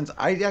for instance,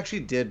 I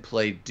actually did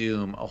play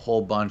Doom a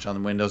whole bunch on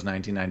the Windows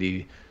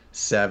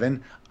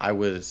 1997. I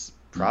was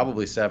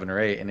probably 7 or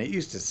 8 and it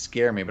used to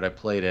scare me, but I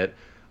played it.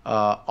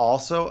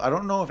 Also, I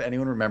don't know if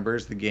anyone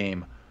remembers the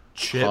game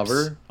Chips.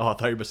 Hover. Oh, I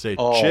thought you were going to say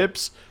Oh,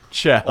 Chips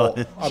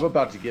Challenge. I'm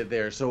about to get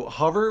there. So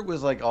Hover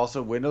was like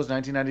also Windows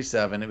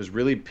 1997. It was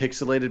really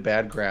pixelated,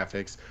 bad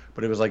graphics,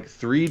 but it was like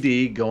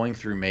 3D going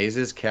through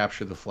mazes,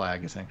 capture the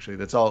flag essentially.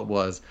 That's all it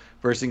was.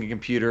 Versing a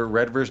computer,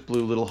 red versus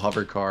blue little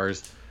hover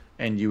cars,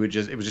 and it was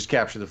just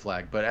capture the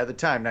flag. But at the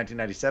time,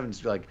 1997,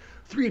 it's like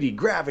 3D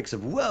graphics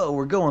of whoa,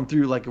 we're going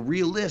through like a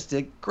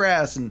realistic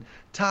grass and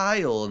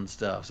tile and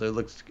stuff. So it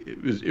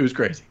was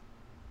crazy.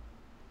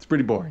 It's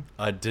pretty boring.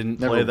 I didn't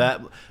play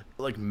that.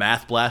 Like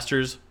Math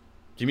Blasters.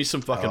 Give me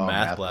some fucking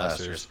Math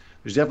Blasters.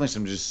 There's definitely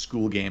some just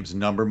school games.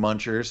 Number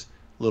Munchers,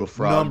 little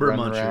frog Number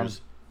running Munchers. around.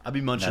 I'd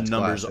be munching That's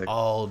numbers classic.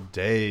 all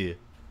day.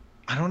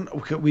 I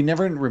don't know. We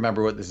never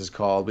remember what this is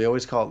called. We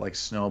always call it like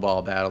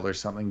Snowball Battle or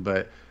something,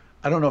 but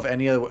I don't know if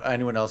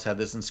anyone else had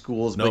this in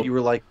schools. Nope. But you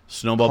were like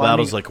Snowball climbing-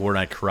 Battle's like when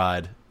I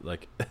cried.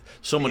 Like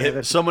someone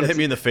hit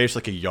me in the face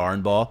like a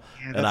yarn ball,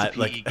 Yeah, and that's I a PE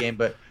like game,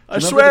 but I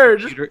do you remember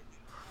the swear.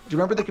 do you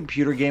remember the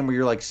computer game where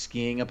you're like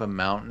skiing up a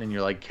mountain and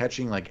you're like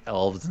catching like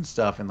elves and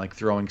stuff and like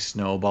throwing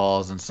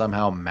snowballs and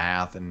somehow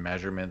math and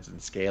measurements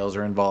and scales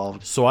are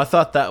involved? So I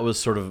thought that was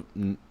sort of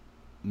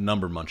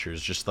Number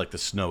Munchers, just like the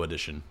snow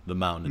edition, the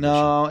mountain edition.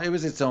 No, it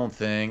was its own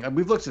thing.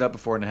 We've looked it up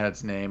before and it had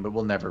its name, but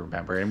we'll never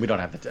remember. And we don't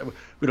have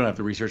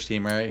the research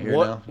team right here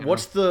now.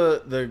 What's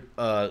the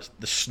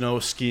snow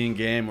skiing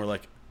game where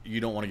like you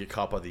don't want to get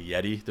caught by the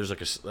Yeti? There's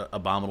like a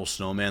abominable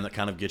snowman that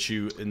kind of gets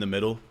you in the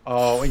middle.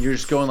 Oh, and you're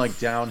just going like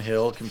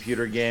downhill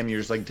computer game. You're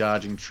just like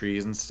dodging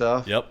trees and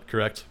stuff. Yep,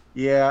 correct.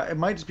 Yeah, it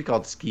might just be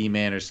called Ski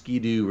Man or Ski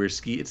Doo or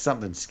Ski. It's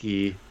something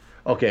ski.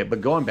 Okay,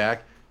 but going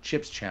back,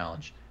 Chips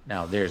Challenge.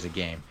 Now there's a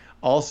game.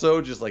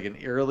 Also, just like an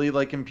early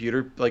like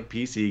computer like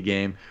PC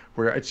game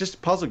where it's just a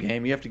puzzle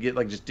game. You have to get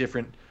like just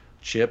different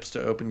chips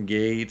to open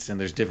gates, and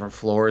there's different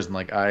floors and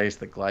like ice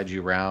that glide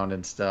you around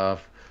and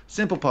stuff.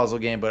 Simple puzzle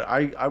game, but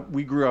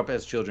we grew up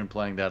as children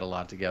playing that a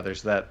lot together,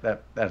 so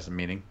that has a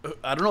meaning.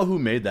 I don't know who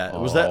made that.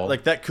 Was that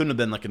like that couldn't have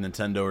been like a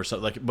Nintendo or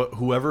something? Like, but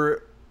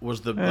whoever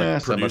was the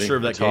producer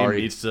of that Atari.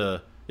 game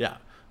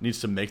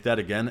needs to make that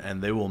again,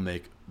 and they will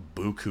make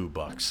buku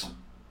bucks.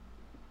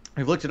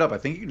 We've looked it up. I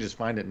think you can just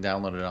find it and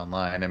download it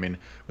online. I mean,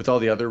 with all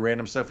the other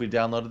random stuff we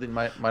downloaded, it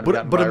might have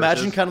gotten But viruses.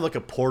 imagine kind of like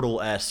a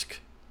Portal-esque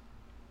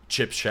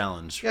Chips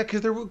Challenge. Yeah,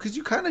 because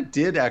you kind of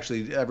did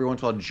actually every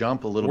once in a while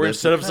jump a little Where bit.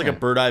 instead of just like a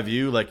bird eye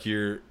view, like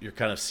you're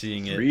kind of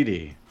seeing it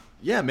 3D.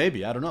 Yeah,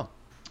 maybe. I don't know.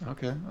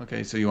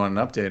 Okay. So you want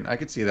an update? I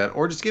could see that,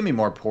 or just give me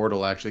more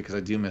Portal actually, because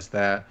I do miss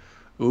that.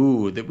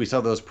 Ooh, that we saw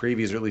those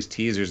previews or at least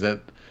teasers that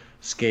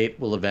Skate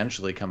will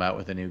eventually come out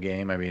with a new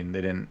game. I mean, they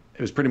didn't.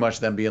 It was pretty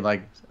much them being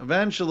like,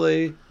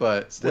 eventually,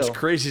 but still. What's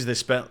crazy is they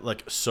spent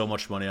like so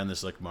much money on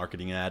this like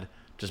marketing ad.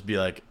 Just be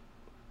like,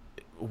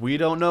 we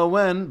don't know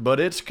when, but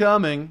it's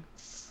coming.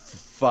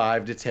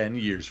 5 to 10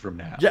 years from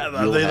now. Yeah,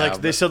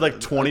 they said like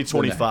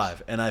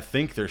 2025, and I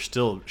think they're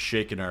still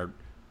shaking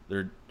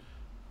they're.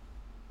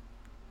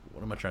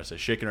 What am I trying to say?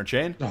 Shaking our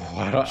chain? Oh,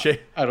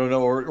 I don't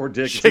know. Or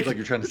dick. It seems like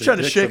you're trying to say. Trying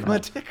to dick shake somehow. my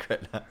dick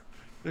right now.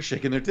 They're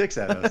shaking their dicks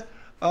at us.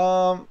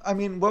 I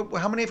mean,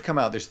 how many have come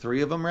out? There's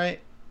 3 of them,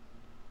 right?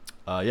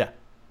 Yeah.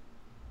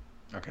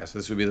 Okay, so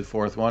this would be the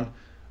 4th one.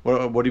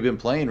 What have you been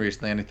playing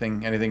recently?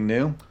 Anything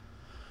new?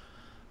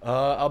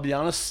 I'll be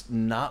honest,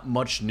 not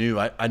much new.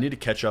 I need to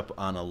catch up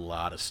on a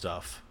lot of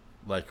stuff.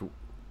 Like,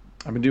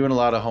 I've been doing a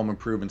lot of home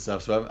improvement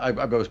stuff. So I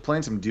was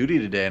playing some Duty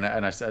today, and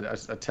I said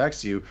I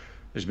text you.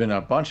 There's been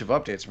a bunch of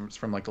updates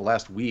from like the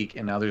last week,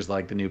 and now there's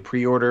like the new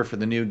pre-order for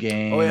the new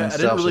game. oh yeah, and I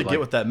didn't really so, get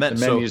what that meant.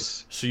 The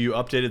menus, so you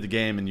updated the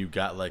game and you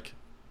got like.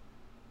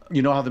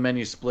 You know how the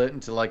menu split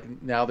into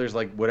like now there's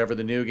like whatever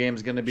the new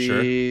game's gonna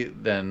be, Sure.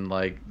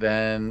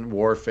 then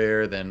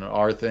Warfare, then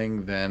our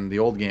thing, then the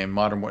old game,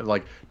 Modern War.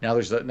 Like now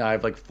I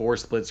have like 4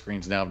 split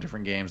screens now of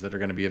different games that are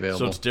gonna be available.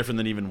 So it's different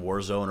than even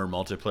Warzone or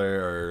multiplayer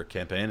or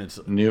campaign. It's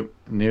new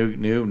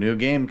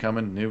game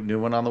coming, new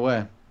one on the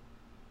way.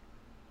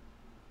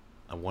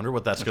 I wonder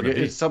what that's gonna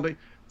be. It's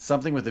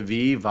something with a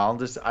V,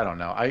 Valdis. I don't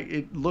know.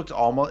 It looked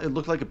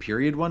like a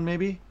period one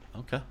maybe,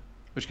 Okay.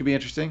 which could be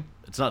interesting.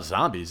 It's not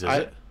zombies, is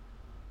it?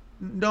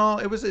 No,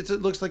 it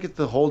looks like it's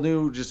the whole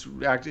new just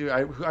active.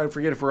 I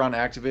forget if we're on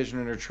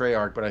Activision or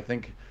Treyarch, but I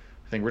think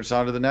we're just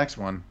on to the next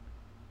one.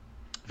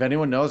 If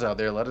anyone knows out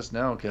there, let us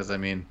know, because I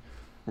mean,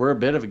 we're a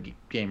bit of a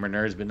gamer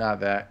nerds, but not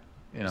that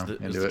Is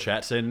into the it.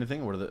 chat saying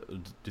anything?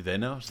 Do they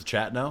know? Does the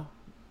chat know?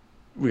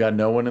 We got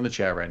no one in the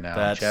chat right now.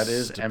 That's Chat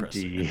is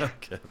depressing. empty.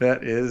 Okay.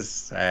 That is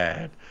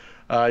sad.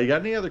 You got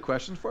any other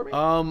questions for me?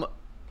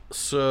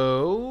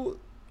 So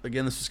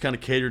again, this is kind of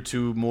catered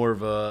to more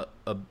of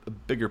a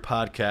bigger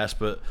podcast,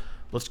 but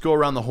let's go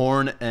around the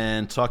horn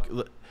and talk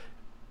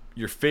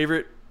your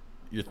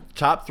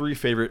top 3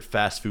 favorite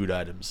fast food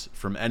items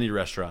from any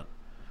restaurant.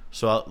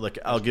 So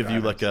I'll give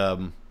you like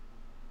a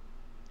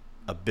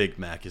Big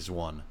Mac is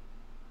one,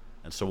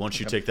 and so once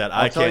you take that,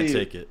 I can't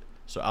take it.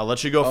 So I'll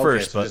let you go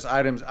first. So but just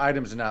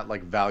items, not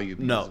like value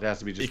meals. No, it has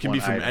to be just. It can one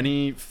be from item.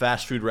 any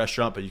fast food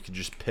restaurant, but you can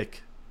just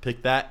pick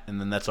that, and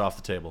then that's off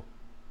the table.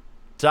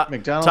 Top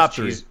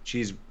three.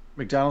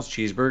 McDonald's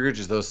cheeseburger,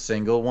 just those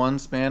single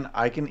ones, man.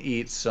 I can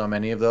eat so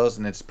many of those,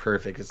 and it's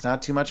perfect. It's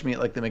not too much meat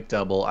like the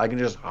McDouble. I can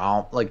just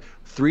like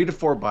 3 to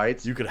 4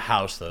 bites. You could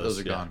house those. Those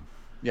are gone.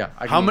 Yeah.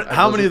 How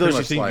many of those do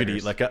you think you could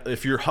eat? Like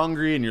if you're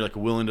hungry and you're like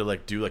willing to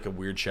like do like a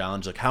weird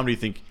challenge, like how many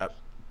do you think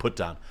put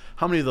down?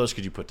 How many of those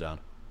could you put down?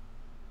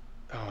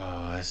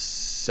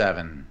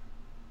 7.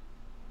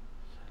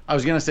 I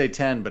was gonna say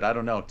 10, but I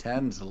don't know.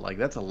 10's like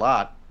that's a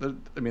lot.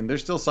 I mean, they're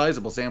still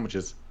sizable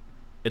sandwiches.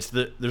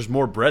 There's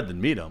more bread than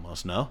meat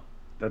almost. No.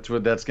 That's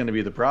going to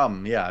be the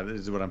problem. Yeah,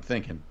 this is what I'm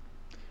thinking.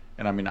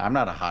 And I mean, I'm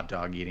not a hot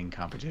dog eating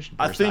competition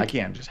person. I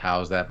can't just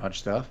house that much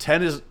stuff.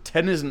 10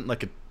 isn't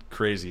like a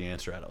crazy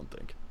answer. I don't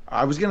think.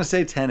 I was gonna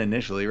say 10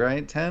 initially,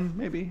 right? 10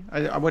 maybe.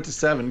 I went to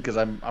 7 because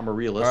I'm a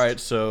realist. All right,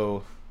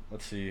 so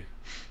let's see.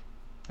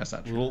 That's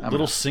not true.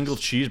 Little single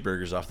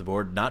cheeseburgers off the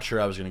board. Not sure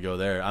I was gonna go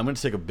there. I'm gonna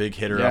take a big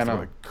hitter off the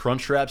board.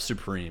 Crunchwrap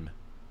Supreme.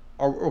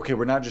 Okay,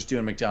 we're not just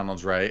doing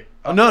McDonald's, right?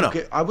 No.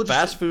 Okay, I would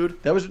fast food.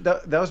 That was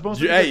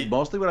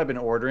mostly what I've been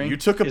ordering. You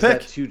took a pick.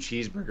 That 2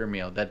 cheeseburger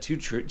meal. That 2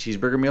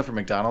 cheeseburger meal from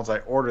McDonald's. I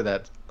order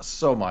that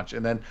so much,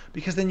 and then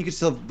because then you can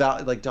still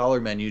like dollar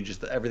menu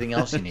just everything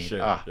else you need.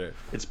 Sure.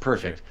 It's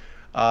perfect.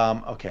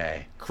 Sure.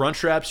 Okay.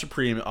 Crunchwrap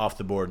Supreme off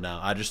the board now.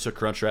 I just took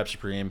Crunchwrap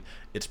Supreme.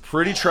 It's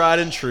pretty tried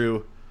and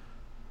true.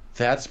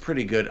 That's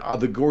pretty good.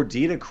 The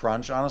Gordita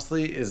Crunch,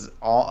 honestly, those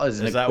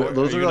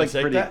are like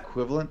pretty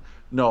equivalent.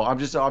 No, I'm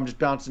just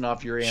bouncing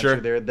off your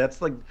answer there.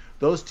 That's like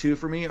those two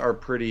for me are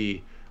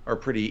pretty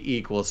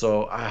equal.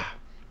 So I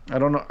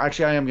don't know.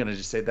 Actually, I am gonna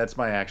just say that's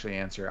my actual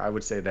answer. I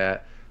would say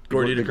that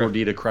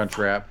Gordita Crunch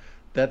Wrap.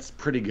 That's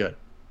pretty good.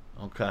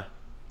 Okay.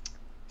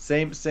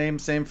 Same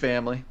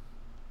family.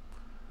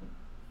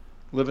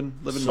 Living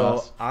so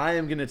mouse. I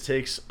am gonna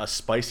take a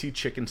spicy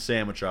chicken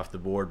sandwich off the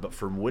board, but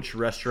from which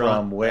restaurant?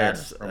 From where?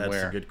 That's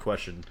a good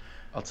question.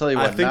 I'll tell you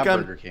what. Not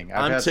Burger King.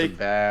 I've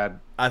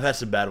had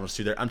some bad ones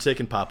too. There, I'm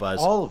taking Popeyes.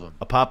 All of them.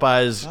 A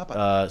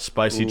Popeyes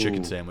spicy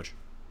chicken sandwich.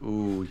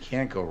 Ooh, you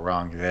can't go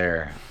wrong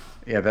there.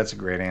 Yeah, that's a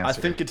great answer. I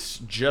think it's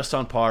just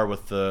on par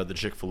with the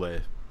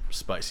Chick-fil-A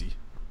spicy.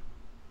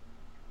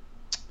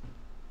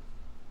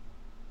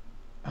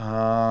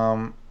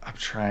 I'm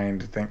trying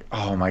to think.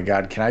 Oh my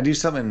God, can I do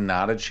something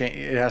not a chain?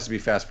 It has to be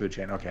fast food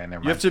chain. Okay, never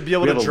mind. You have to be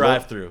able to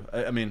drive through.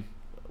 I mean,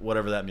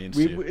 whatever that means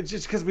to you. It's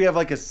just because we have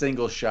like a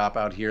single shop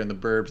out here in the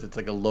burbs. It's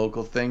like a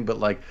local thing, but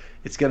like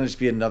it's gonna just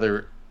be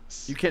another.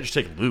 You can't just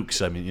take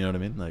Luke's. I mean, you know what I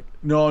mean? Like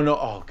no.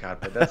 Oh God,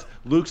 but that's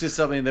Luke's is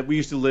something that we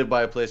used to live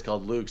by a place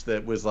called Luke's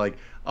that was like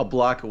a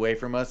block away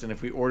from us, and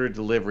if we ordered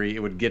delivery, it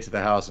would get to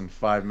the house in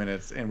 5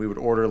 minutes, and we would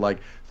order like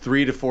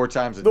 3 to 4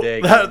 times a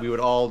day.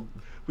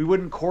 We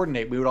wouldn't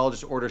coordinate. We would all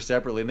just order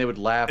separately, and they would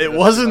laugh. It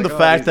wasn't the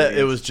fact that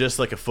it was just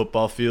like a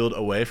football field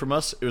away from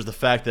us. It was the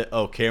fact that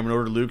Cameron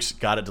ordered Luke's,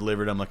 got it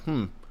delivered. I'm like,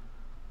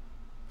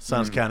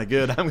 sounds kind of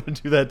good. I'm going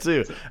to do that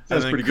too.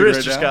 And then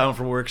Chris just got home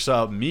from work,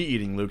 saw me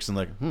eating Luke's, and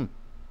like,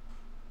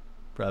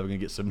 probably going to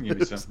get some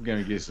Luke's. I'm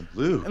going to get some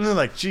Luke's. And they're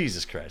like,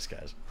 Jesus Christ,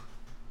 guys.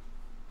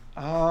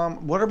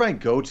 What are my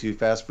go-to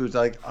fast foods?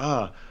 Like,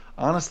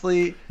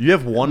 honestly, you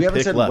have one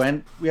pick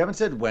left. We haven't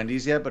said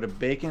Wendy's yet, but a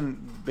bacon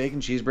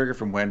cheeseburger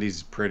from Wendy's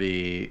is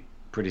pretty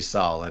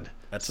solid.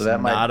 That's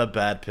not a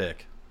bad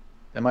pick.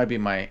 That might be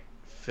my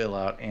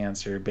fill-out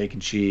answer. Bacon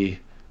cheese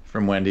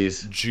from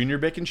Wendy's. Junior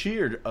bacon cheese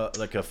or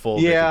like a full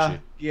bacon cheese?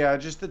 Yeah,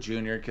 just the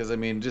junior because I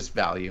mean, just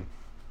value.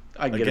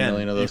 I can get a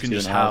million of those. You can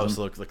just house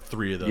like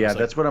 3 of those. Yeah,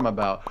 that's what I'm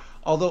about.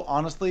 Although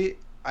honestly,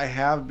 I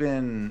have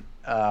been.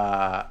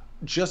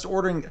 Just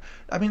ordering.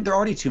 I mean, there are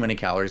already too many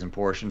calories in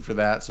portion for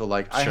that. So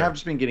like, I have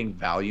just been getting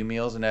value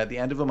meals, and at the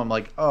end of them, I'm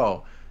like,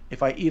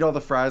 if I eat all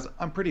the fries,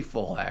 I'm pretty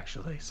full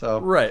actually.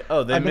 So right.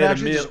 They made a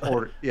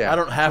meal. Yeah. I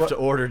don't have to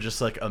order just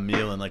like a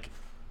meal and like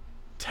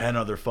 10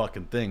 other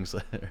fucking things,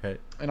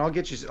 right? And I'll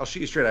shoot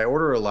you straight. I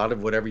order a lot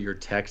of whatever your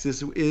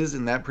Texas is,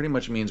 and that pretty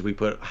much means we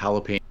put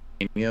jalapenos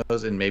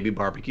and maybe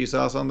barbecue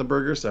sauce on the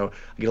burger. So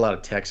I get a lot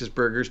of Texas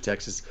burgers,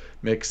 Texas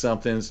mix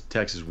somethings,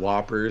 Texas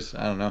Whoppers.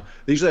 I don't know.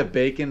 They usually have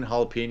bacon,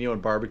 jalapeno,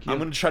 and barbecue. I'm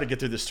going to try to get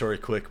through this story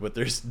quick, but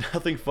there's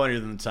nothing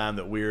funnier than the time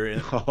that we're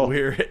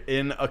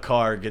in a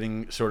car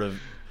getting sort of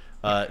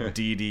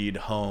DD'd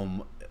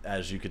home,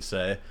 as you could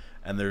say,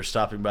 and they're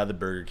stopping by the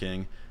Burger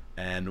King,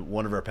 and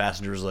one of our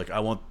passengers was like, I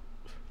want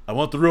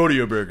the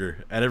rodeo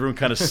burger, and everyone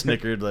kind of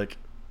snickered like.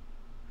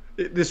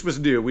 This was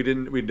new.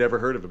 We'd never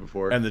heard of it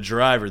before. And the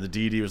driver, the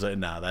DD, was like,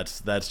 "No,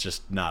 that's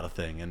just not a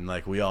thing." And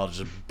like we all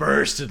just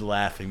bursted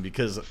laughing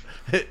because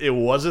it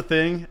was a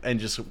thing, and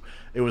just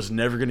it was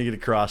never going to get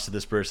across to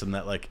this person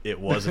that like it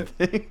was a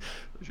thing.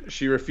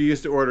 She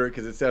refused to order it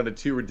because it sounded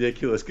too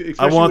ridiculous.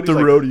 I want the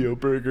rodeo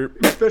burger.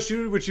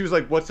 Especially when she was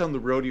like, "What's on the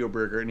rodeo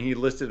burger?" and he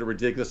listed a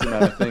ridiculous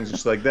amount of things.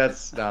 Just like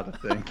that's not a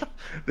thing.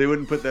 They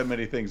wouldn't put that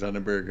many things on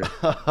a burger.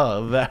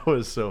 Oh, that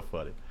was so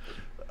funny.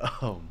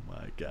 Oh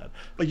my God.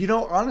 But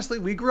honestly,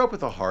 we grew up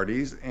with the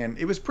Hardys, and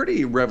it was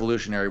pretty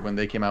revolutionary when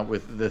they came out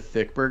with the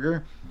thick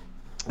burger.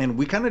 And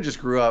we kind of just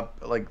grew up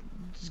like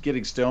just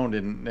getting stoned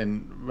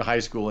in high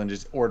school and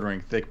just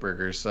ordering thick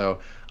burgers. So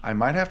I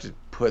might have to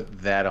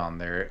put that on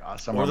there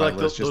somewhere. Or like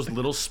those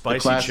little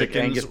spicy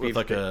chickens with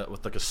like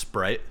a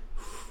Sprite.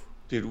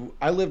 Dude,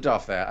 I lived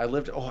off that.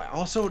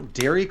 Also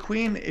Dairy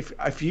Queen.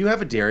 If you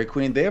have a Dairy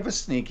Queen, they have a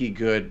sneaky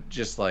good,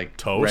 just like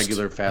toast?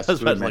 Regular fast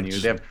food menu.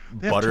 They have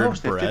buttered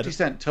toast. bread. They have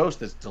 50-cent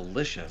toast that's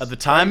delicious. At the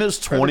time, it was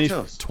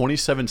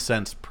 27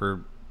 cents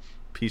per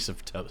piece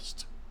of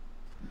toast.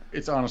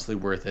 It's honestly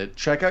worth it.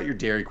 Check out your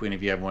Dairy Queen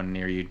if you have one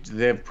near you.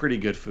 They have pretty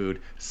good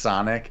food.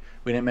 Sonic.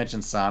 We didn't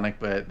mention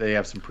Sonic, but they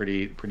have some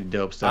pretty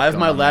dope stuff. I have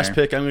my last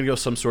pick. I'm gonna go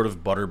some sort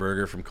of butter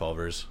burger from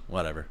Culver's.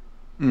 Whatever.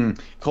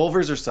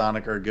 Culver's or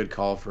Sonic are a good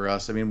call for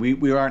us. I mean,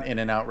 we aren't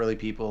In-N-Out really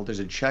people. There's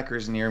a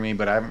Checkers near me,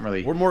 but I haven't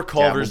really. We're more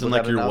Culver's than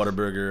like your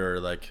Whataburger or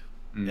like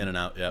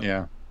In-N-Out.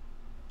 Yeah.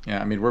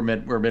 Yeah. I mean, we're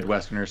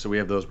Midwesterners, so we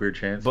have those weird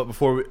chains. But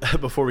before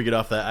we get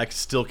off that, I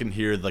still can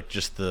hear like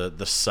just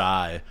the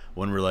sigh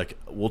when we're like,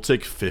 we'll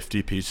take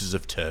 50 pieces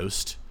of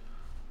toast.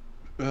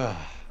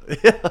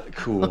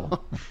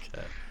 Cool.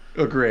 Okay.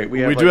 Oh, great.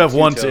 We do have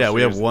one. Yeah,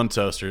 we have one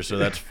toaster, so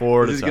that's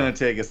 4 This is going to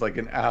take us like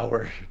an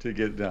hour to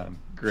get done.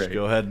 Great. Just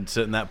go ahead and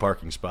sit in that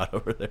parking spot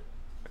over there.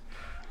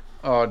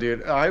 Oh,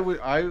 dude, I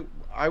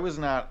was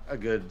not a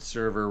good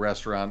server,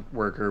 restaurant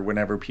worker.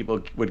 Whenever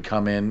people would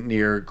come in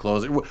near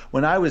closing,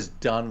 when I was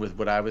done with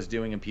what I was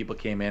doing and people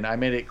came in, I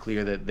made it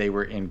clear that they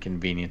were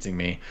inconveniencing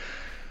me.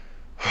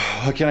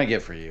 What can I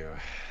get for you?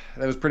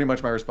 That was pretty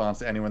much my response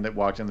to anyone that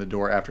walked in the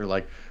door after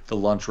like the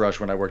lunch rush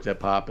when I worked at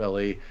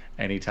Potbelly.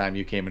 Anytime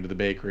you came into the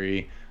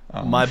bakery,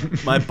 my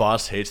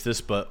boss hates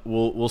this, but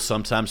we'll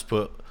sometimes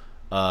put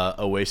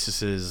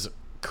Oasis's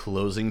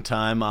closing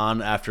time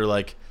on after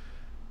like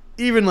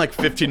even like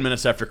 15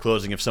 minutes after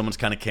closing if someone's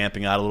kind of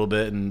camping out a little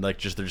bit and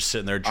like they're just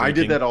sitting there drinking. I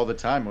did that all the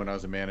time when I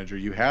was a manager.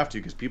 You have to,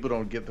 because people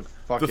don't get the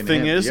fucking the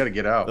thing hint. Is, you gotta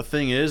get out. The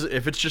thing is,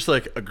 if it's just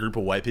like a group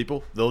of white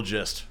people, they'll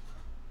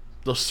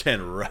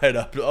stand right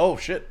up. Oh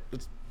shit.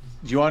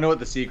 Do you want to know what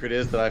the secret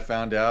is that I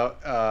found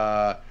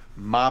out?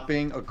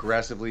 Mopping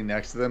aggressively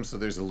next to them so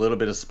there's a little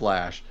bit of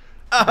splash.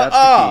 That's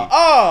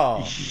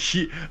the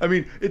key. I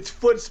mean, it's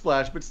foot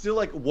splash, but still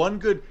like one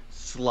good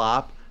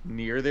slop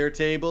near their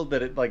table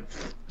that it like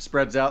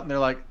spreads out and they're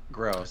like,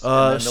 gross.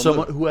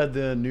 Someone who had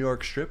the New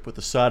York strip with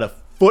a side of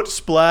foot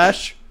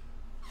splash.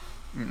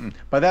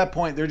 By that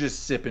point, they're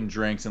just sipping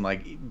drinks and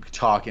like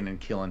talking and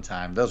killing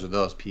time. Those are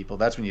those people.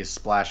 That's when you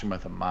splash them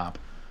with a mop.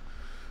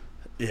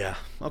 Yeah.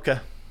 Okay.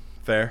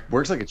 Fair.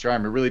 Works like a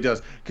charm. It really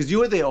does. Because you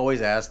know what they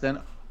always ask then?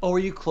 Oh, are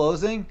you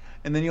closing?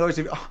 And then you always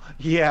say, oh,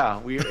 yeah,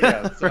 we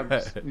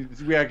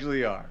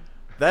actually are.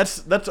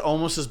 That's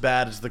almost as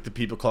bad as like the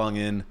people calling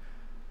in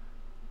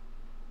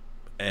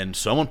and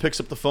someone picks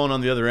up the phone on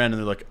the other end and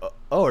they're like,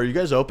 oh, are you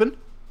guys open?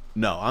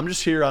 No, I'm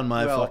just here on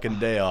my fucking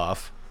day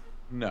off.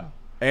 No.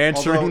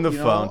 Answering the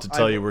phone to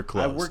tell you we're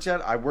closed.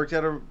 I worked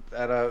at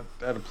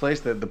a place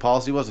that the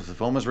policy was if the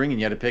phone was ringing,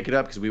 you had to pick it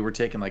up because we were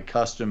taking like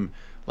custom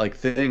like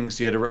things.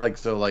 You had to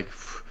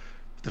if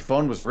the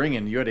phone was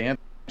ringing, you had to answer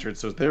it.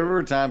 So there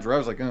were times where I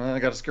was like, I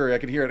got to scurry. I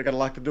could hear it. I got to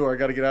lock the door. I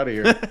got to get out of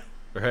here.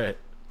 Right.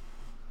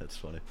 That's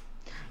funny.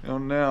 Oh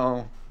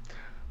no,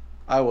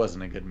 I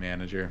wasn't a good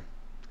manager.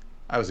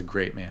 I was a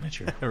great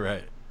manager.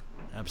 Right.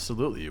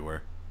 Absolutely, you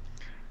were.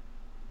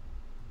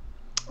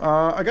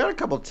 I got a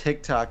couple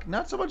TikTok,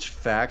 not so much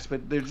facts,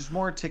 but they're just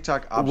more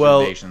TikTok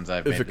observations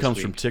I've made. If it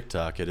comes from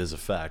TikTok, it is a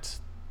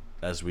fact,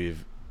 as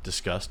we've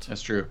discussed.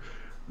 That's true.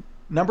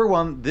 Number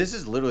one, this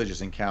is literally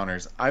just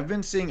encounters. I've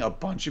been seeing a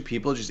bunch of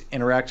people just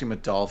interacting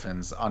with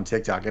dolphins on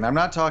TikTok. And I'm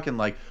not talking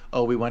like,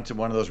 oh, we went to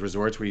one of those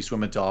resorts where you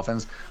swim with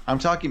dolphins. I'm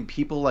talking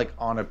people like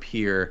on a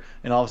pier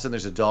and all of a sudden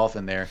there's a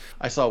dolphin there.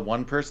 I saw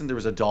one person, there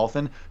was a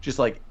dolphin just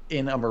like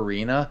in a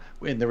marina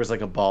and there was like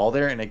a ball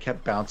there and it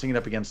kept bouncing it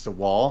up against a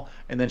wall.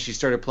 And then she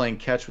started playing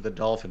catch with a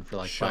dolphin for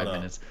like 5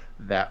 minutes.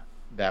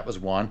 That was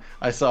one.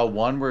 I saw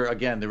one where,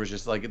 again, there was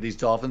just like these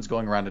dolphins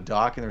going around a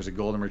dock and there was a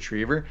golden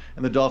retriever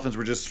and the dolphins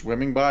were just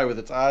swimming by with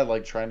its eye,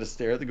 like trying to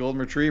stare at the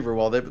golden retriever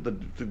while the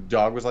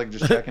dog was like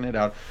just checking it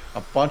out.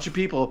 A bunch of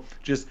people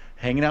just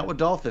hanging out with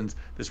dolphins.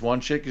 This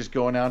one chick just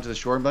going out to the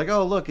shore and be like,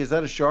 oh, look, is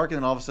that a shark? And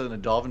then all of a sudden a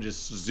dolphin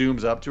just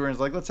zooms up to her and is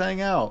like, let's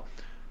hang out.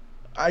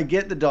 I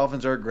get the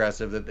dolphins are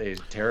aggressive, that they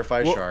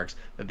terrify sharks,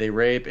 that they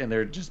rape, and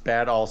they're just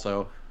bad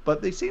also.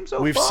 But they seem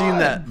so We've fun.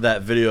 seen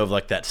that video of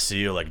like that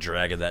seal like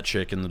dragging that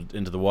chick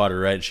into the water,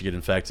 right? She get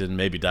infected and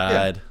maybe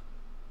died.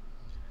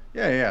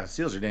 Yeah.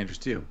 Seals are dangerous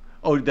too.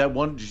 Oh, that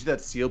one, did you see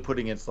that seal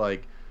putting its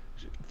like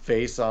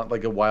face on,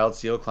 like a wild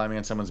seal climbing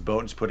on someone's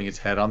boat and just putting its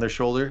head on their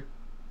shoulder?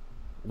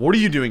 What are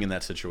you doing in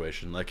that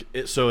situation? Like,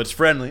 so it's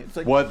friendly. It's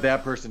like, what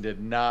that person did,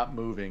 not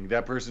moving.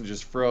 That person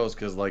just froze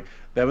because like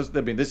that was.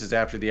 I mean, this is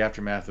after the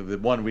aftermath of the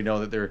one. We know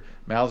that their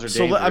mouths are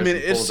dangerous. So I mean,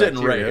 it's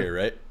sitting right here,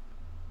 right?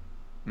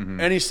 Mm-hmm.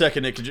 Any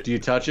second it could. Do you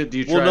touch it? Do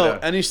you try? Well, no.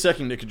 Any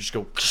second it could just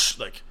go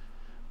like.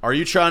 Are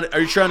you trying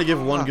to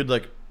give one good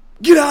like,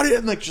 get out of here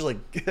and like just like.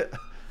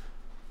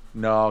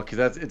 No,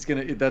 because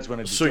that's when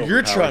it just So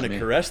you're trying to me.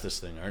 caress this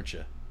thing, aren't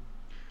you?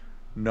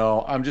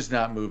 No, I'm just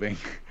not moving.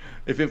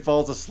 If it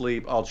falls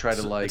asleep, I'll try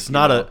to It's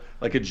not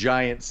like a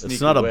giant sneak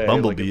it's not away, a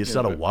bumblebee. like It's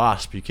not a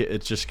wasp. You can't,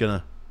 it's just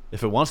gonna.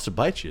 If it wants to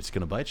bite you, it's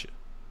gonna bite you.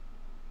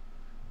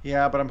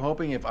 yeah, but I'm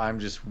hoping if I'm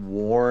just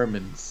warm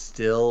and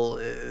still,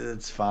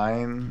 it's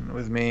fine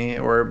with me.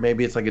 Or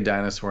maybe it's like a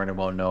dinosaur and it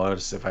won't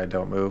notice if I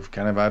don't move.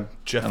 Kind of vibe.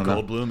 Jeff I don't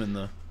know. Goldblum in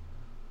the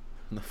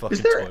fucking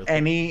Is there toilet.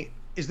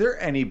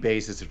 any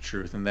basis of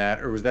truth in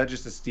that, or was that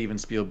just a Steven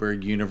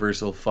Spielberg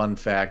universal fun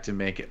fact to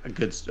make it a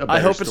better I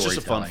hope it's just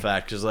a fun storytelling?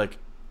 fact, because like,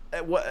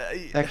 what?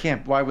 That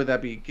can't. Why would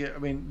that be?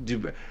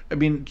 I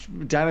mean,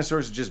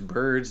 dinosaurs are just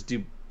birds.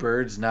 Do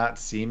birds not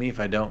see me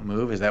if I don't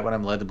move? Is that what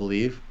I'm led to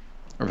believe,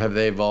 or have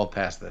they evolved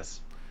past this?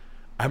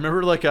 I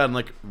remember like on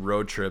like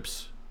road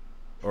trips,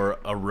 or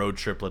a road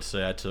trip. Let's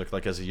say I took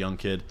like as a young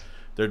kid,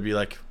 there'd be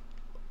like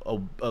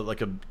like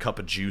a cup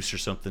of juice or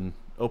something.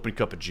 Open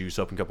cup of juice,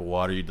 open cup of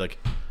water. You'd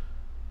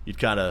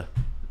kind of.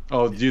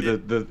 Oh, do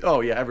the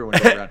oh yeah, everyone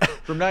goes around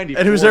from 94.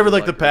 And who's ever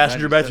like the to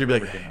passenger back there, 97, be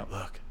like, everything hey, else.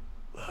 look.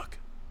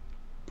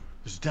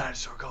 There's a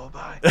dinosaur going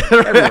by.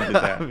 Everyone did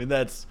that. I mean,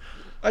 that's.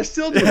 I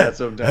still do that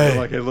sometimes. Hey. I'm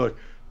like, hey, look,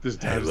 this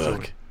dinosaur.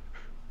 Look.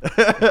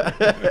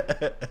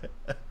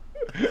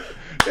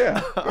 Yeah,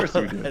 of course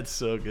we do. That's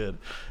so good.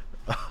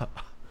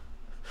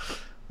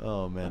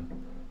 Oh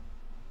man.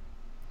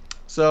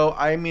 So,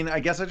 I mean, I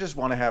guess I just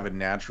want to have a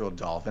natural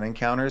dolphin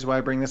encounter is why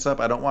I bring this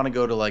up. I don't want to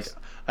go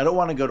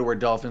to where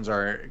dolphins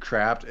are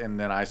trapped and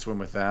then I swim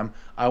with them.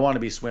 I want to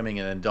be swimming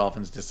and then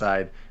dolphins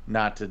decide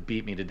not to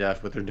beat me to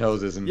death with their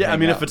noses and Yeah, I hang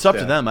mean, out if it's up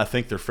to instead. them, I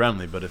think they're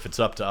friendly. But if it's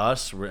up to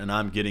us, and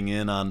I'm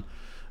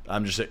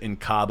just in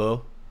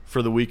Cabo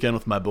for the weekend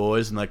with my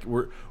boys, and like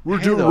we're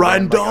Hey, doing though,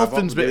 riding man, like,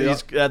 dolphins,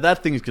 but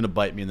that thing's gonna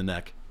bite me in the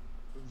neck.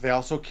 They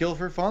also kill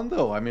for fun,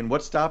 though. I mean,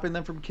 what's stopping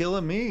them from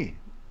killing me?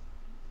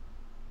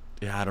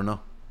 Yeah, I don't know.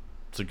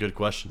 It's a good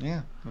question.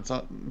 Yeah, that's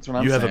what I'm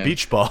saying. You have a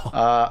beach ball.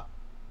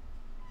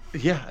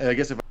 Yeah, I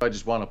guess if I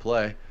just want to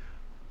play.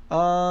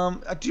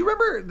 Do you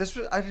remember this?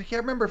 I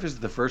can't remember if it was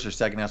the first or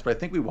second house, but I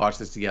think we watched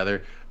this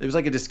together. There was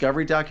like a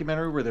Discovery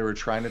documentary where they were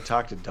trying to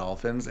talk to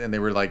dolphins, and they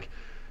were like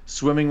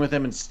swimming with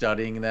them and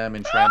studying them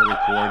and trying to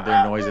record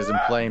their noises and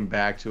playing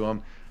back to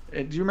them.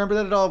 Do you remember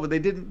that at all? But they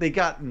didn't. They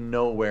got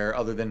nowhere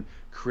other than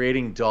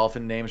creating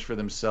dolphin names for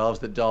themselves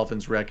that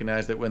dolphins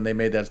recognized that when they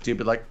made that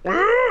stupid like. Like,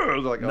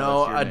 oh, No, that's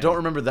your I name. don't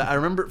remember that. I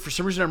remember for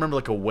some reason I remember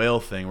like a whale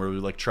thing where we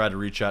like tried to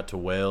reach out to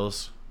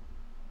whales.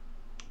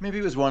 Maybe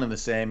it was one and the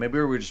same. Maybe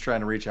we were just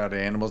trying to reach out to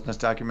animals in this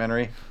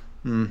documentary.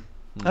 I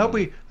hope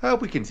we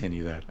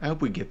continue that. I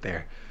hope we get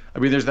there. I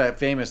mean, there's that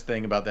famous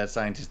thing about that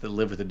scientist that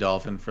lived with a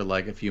dolphin for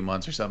like a few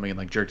months or something and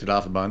like jerked it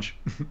off a bunch.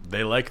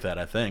 They like that,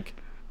 I think.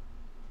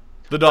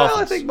 The dolphins.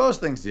 Well, I think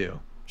most things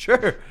do.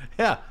 Sure.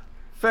 Yeah.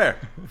 Fair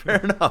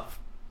enough.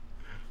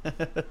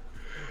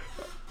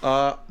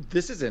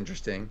 This is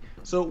interesting.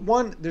 So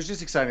one, there's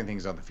just exciting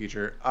things on the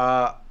future.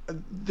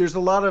 There's a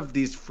lot of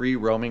these free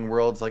roaming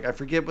worlds. Like I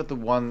forget what the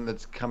one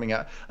that's coming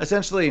out.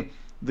 Essentially,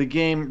 the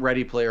game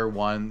Ready Player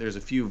One. There's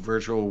a few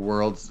virtual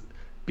worlds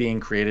being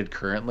created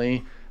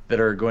currently that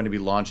are going to be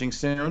launching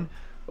soon.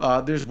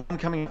 There's one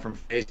coming from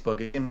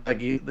Facebook.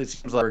 It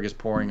seems like is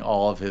pouring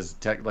all of his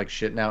tech like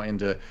shit now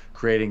into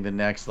creating the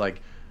next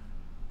like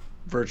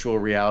virtual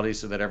reality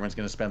so that everyone's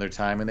going to spend their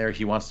time in there.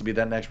 He wants to be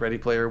that next Ready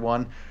Player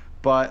One.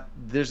 But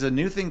there's a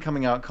new thing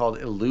coming out called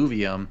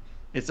Illuvium.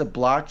 It's a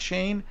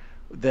blockchain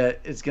that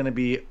is going to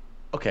be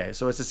okay.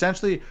 So it's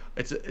essentially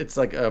it's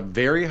like a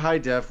very high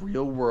def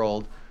real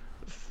world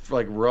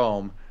like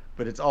Rome,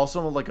 but it's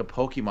also like a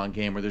Pokemon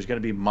game where there's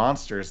going to be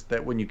monsters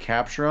that when you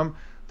capture them,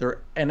 they're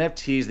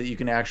NFTs that you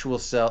can actually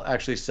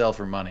sell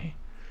for money.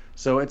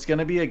 So it's going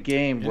to be a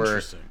game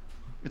where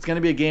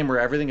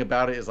everything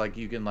about it is like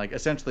you can like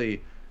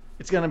essentially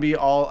it's going to be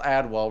all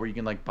ad wall where you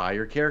can like buy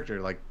your character,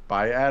 like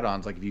buy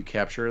add-ons. Like if you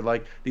capture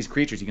like these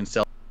creatures, you can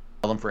sell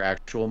them for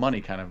actual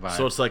money kind of vibe.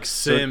 So it's like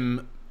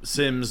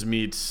Sims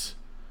meets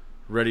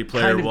Ready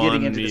Player kind of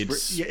One into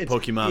meets this,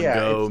 Pokemon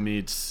Go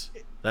meets.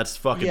 That's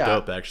fucking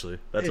dope, actually.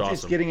 That's awesome.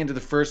 It's getting into the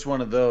first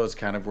one of those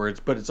kind of words,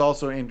 but it's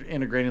also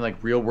integrating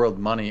like real world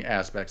money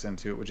aspects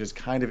into it, which is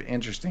kind of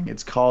interesting.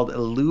 It's called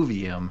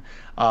Illuvium.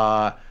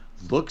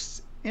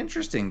 Looks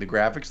interesting. The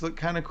graphics look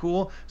kind of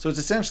cool. So it's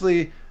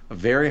essentially a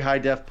very high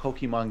def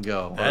Pokemon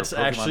Go. That's or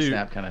Pokemon actually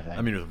Snap kind of thing.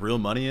 I mean, with real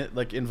money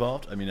like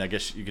involved. I mean, I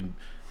guess you can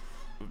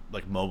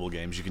like mobile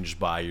games. You can just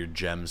buy your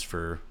gems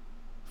for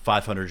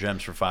 500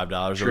 gems for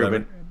 $5 or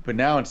whatever. But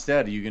now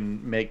instead you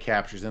can make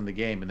captures in the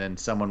game, and then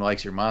someone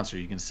likes your monster,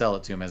 you can sell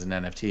it to him as an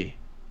NFT.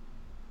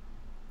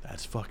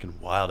 That's fucking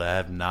wild. I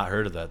have not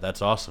heard of that.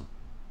 That's awesome.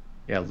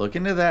 Yeah, look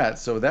into that.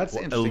 So that's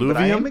interesting. But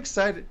I am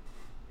excited.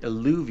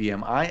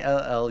 Illuvium,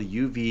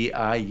 Illuvium,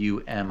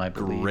 I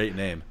believe. Great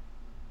name.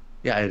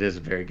 Yeah, it is a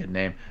very good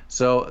name.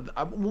 So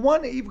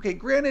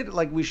granted,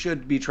 like we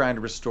should be trying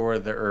to restore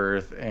the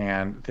Earth,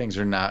 and things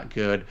are not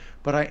good.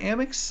 But I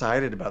am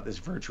excited about this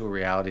virtual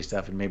reality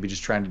stuff, and maybe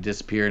just trying to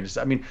disappear. And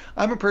I mean,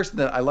 I'm a person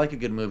that I like a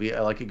good movie,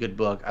 I like a good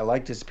book, I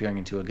like disappearing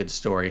into a good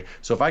story.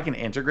 So if I can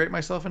integrate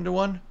myself into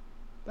one,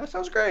 That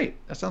sounds great.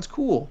 That sounds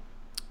cool.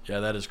 Yeah,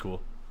 that is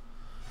cool.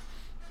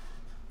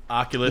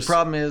 Oculus. The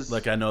problem is,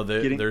 like, I know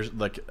that there's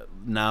like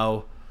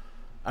now.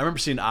 I remember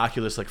seeing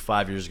Oculus like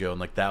 5 years ago, and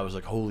like that was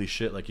like holy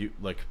shit. Like you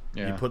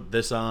put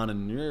this on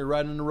and you're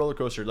riding a roller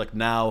coaster. Like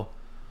now,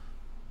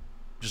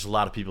 just a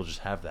lot of people just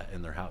have that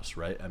in their house,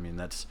 right? I mean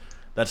that's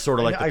sort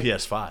of like the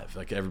PS5.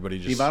 Like everybody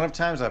just. The amount of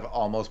times I've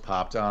almost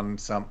popped on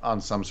some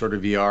sort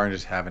of VR and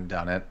just haven't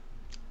done it.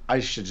 I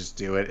should just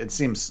do it. It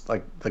seems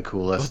like the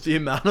coolest. But the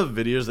amount of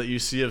videos that you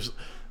see of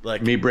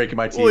like me breaking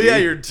my TV. Well, yeah,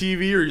 your TV,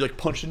 or you're like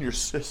punching your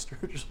sister.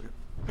 Just like,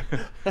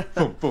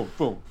 boom, boom,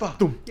 boom,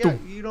 boom. Yeah,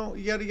 you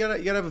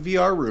gotta have a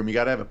VR room. You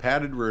gotta have a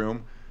padded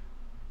room.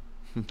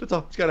 That's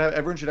all.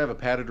 Everyone should have a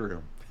padded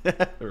room.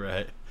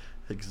 Right.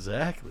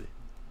 Exactly.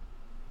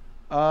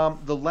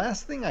 The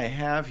last thing I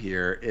have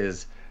here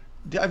is,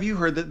 have you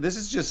heard that this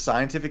is just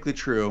scientifically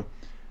true?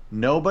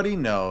 Nobody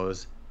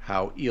knows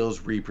how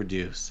eels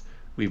reproduce.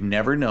 We've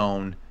never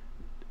known.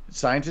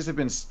 Scientists have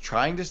been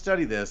trying to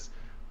study this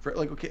for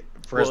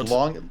as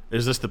long.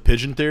 Is this the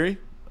pigeon theory?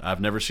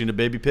 I've never seen a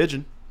baby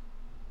pigeon.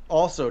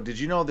 Also, did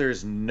you know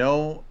there's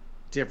no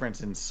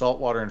difference in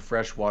saltwater and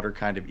freshwater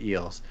kind of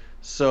eels?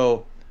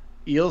 So,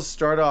 eels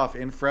start off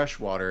in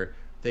freshwater,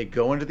 they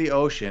go into the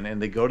ocean,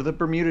 and they go to the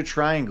Bermuda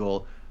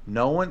Triangle.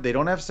 They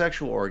don't have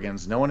sexual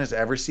organs. No one has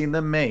ever seen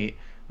them mate.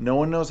 No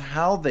one knows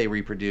how they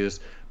reproduce,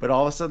 but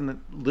all of a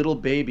sudden, little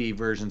baby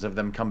versions of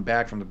them come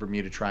back from the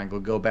Bermuda Triangle,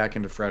 go back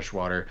into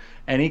freshwater.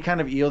 Any kind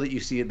of eel that you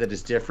see that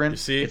is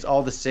different, it's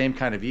all the same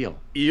kind of eel.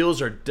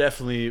 Eels are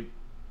definitely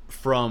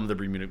from the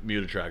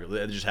Bermuda Triangle.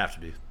 They just have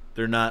to be.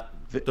 They're not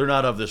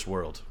of this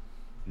world.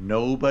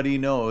 Nobody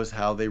knows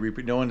how they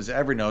reproduce. No one has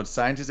ever known.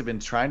 Scientists have been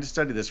trying to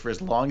study this for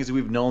as long as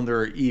we've known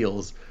there are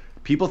eels.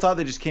 People thought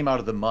they just came out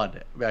of the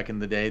mud back in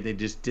the day. They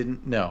just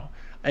didn't know.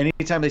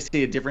 Anytime they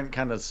see a different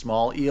kind of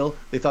small eel,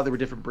 they thought they were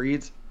different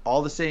breeds.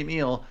 All the same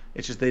eel.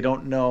 It's just they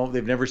don't know.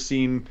 They've never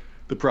seen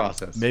the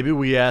process. Maybe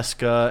we ask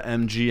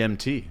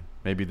MGMT.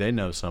 Maybe they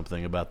know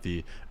something about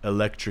the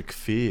electric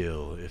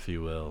feel, if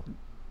you will.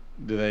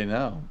 Do they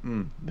know?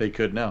 They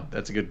could know.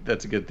 That's a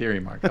good theory,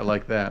 Mark. I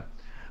like that.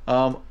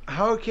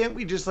 How can't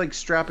we just like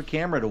strap a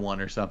camera to one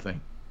or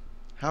something?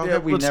 How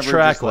have we let's never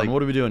track just, one?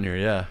 What are we doing here?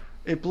 Yeah.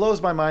 It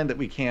blows my mind that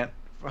we can't.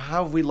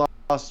 How have we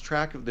lost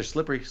track of? They're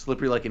slippery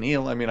like an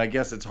eel. I mean, I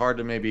guess it's hard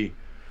to maybe.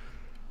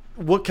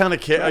 What kind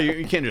of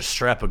you can't just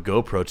strap a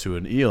GoPro to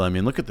an eel. I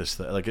mean, look at this.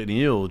 Like an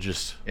eel,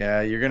 just.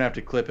 Yeah, you're gonna have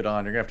to clip it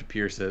on. You're gonna have to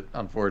pierce it,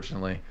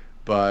 unfortunately.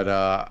 But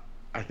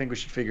I think we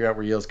should figure out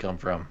where eels come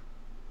from.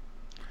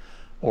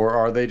 Or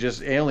are they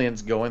just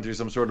aliens going through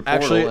some sort of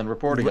portal and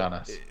reporting on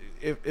us?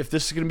 If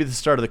this is going to be the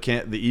start of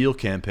the eel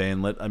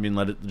campaign, let's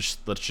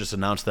just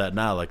announce that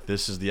now. Like,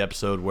 this is the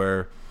episode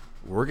where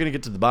we're going to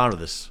get to the bottom of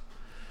this.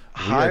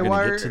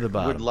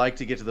 Highwire would like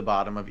to get to the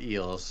bottom of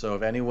eels. So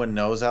if anyone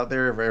knows out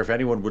there, or if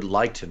anyone would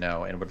like to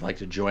know and would like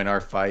to join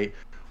our fight,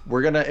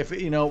 we're gonna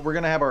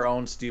have our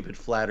own stupid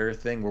flat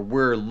Earth thing where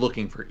we're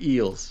looking for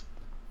eels.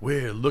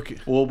 We're looking.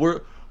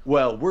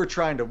 We're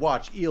trying to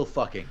watch eel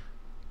fucking.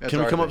 Can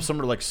we come up with some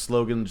sort of like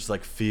slogan, just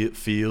like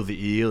feel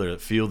the eel or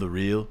feel the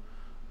real?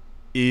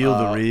 Eel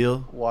the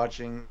real?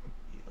 Watching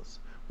eels.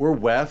 We're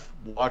Wef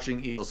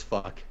watching eels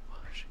fuck.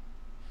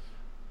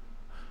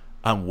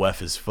 I'm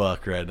Wef as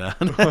fuck right now.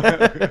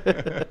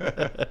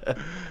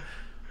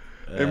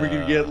 And we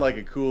can get like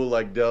a cool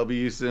like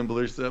W symbol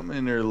or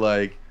something, or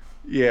like,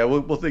 yeah,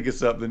 we'll think of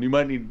something. You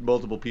might need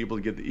multiple people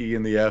to get the E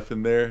and the F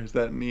in there. Is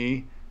that an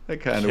E?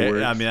 That kind of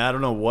works. I mean, I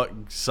don't know what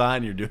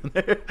sign you're doing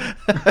there.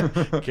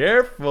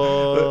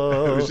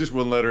 Careful. It's just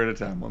one letter at a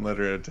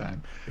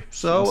time.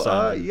 So,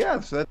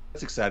 so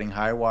that's exciting.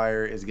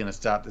 Highwire is going to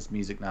stop this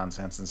music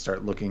nonsense and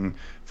start looking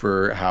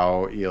for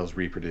how eels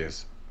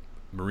reproduce.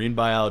 Marine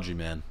biology,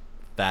 man.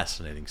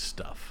 Fascinating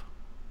stuff.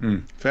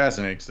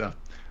 Fascinating stuff.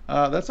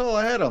 That's all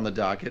I had on the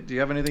docket. Do you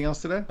have anything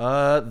else today?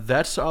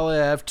 That's all I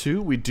have,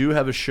 too. We do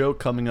have a show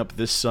coming up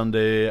this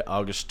Sunday,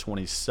 August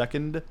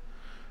 22nd.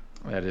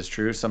 That is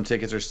true. Some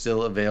tickets are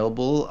still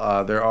available.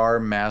 There are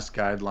mask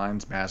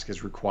guidelines. Mask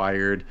is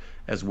required,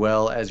 as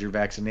well as your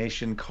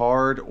vaccination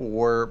card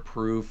or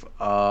proof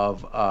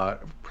of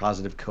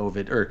positive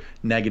COVID or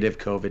negative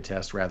COVID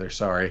test, rather.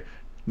 Sorry.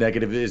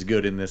 Negative is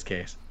good in this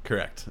case.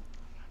 Correct.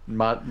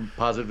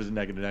 Positive is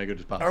negative. Negative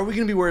is positive. Are we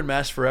going to be wearing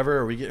masks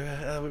forever?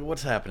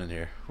 What's happening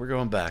here? We're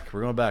going back.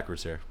 We're going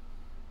backwards here.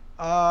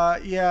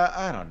 Yeah,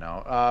 I don't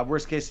know.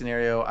 Worst case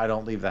scenario, I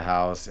don't leave the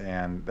house,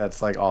 and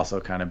that's like also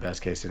kind of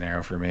best case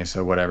scenario for me.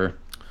 So whatever.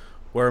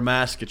 Wear a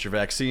mask, get your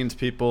vaccines,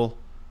 people,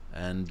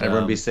 and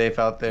everyone be safe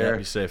out there. Yeah,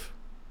 be safe.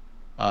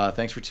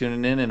 Thanks for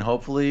tuning in, and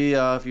hopefully,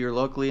 if you're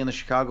locally in the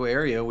Chicago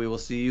area, we will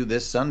see you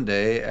this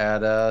Sunday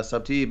at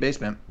Sub T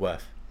Basement.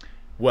 Wef.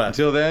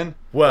 Until then,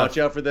 watch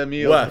out for them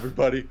eels,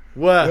 everybody.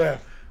 Wef.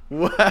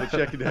 We'll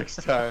check you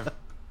next time.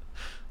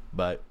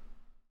 Bye.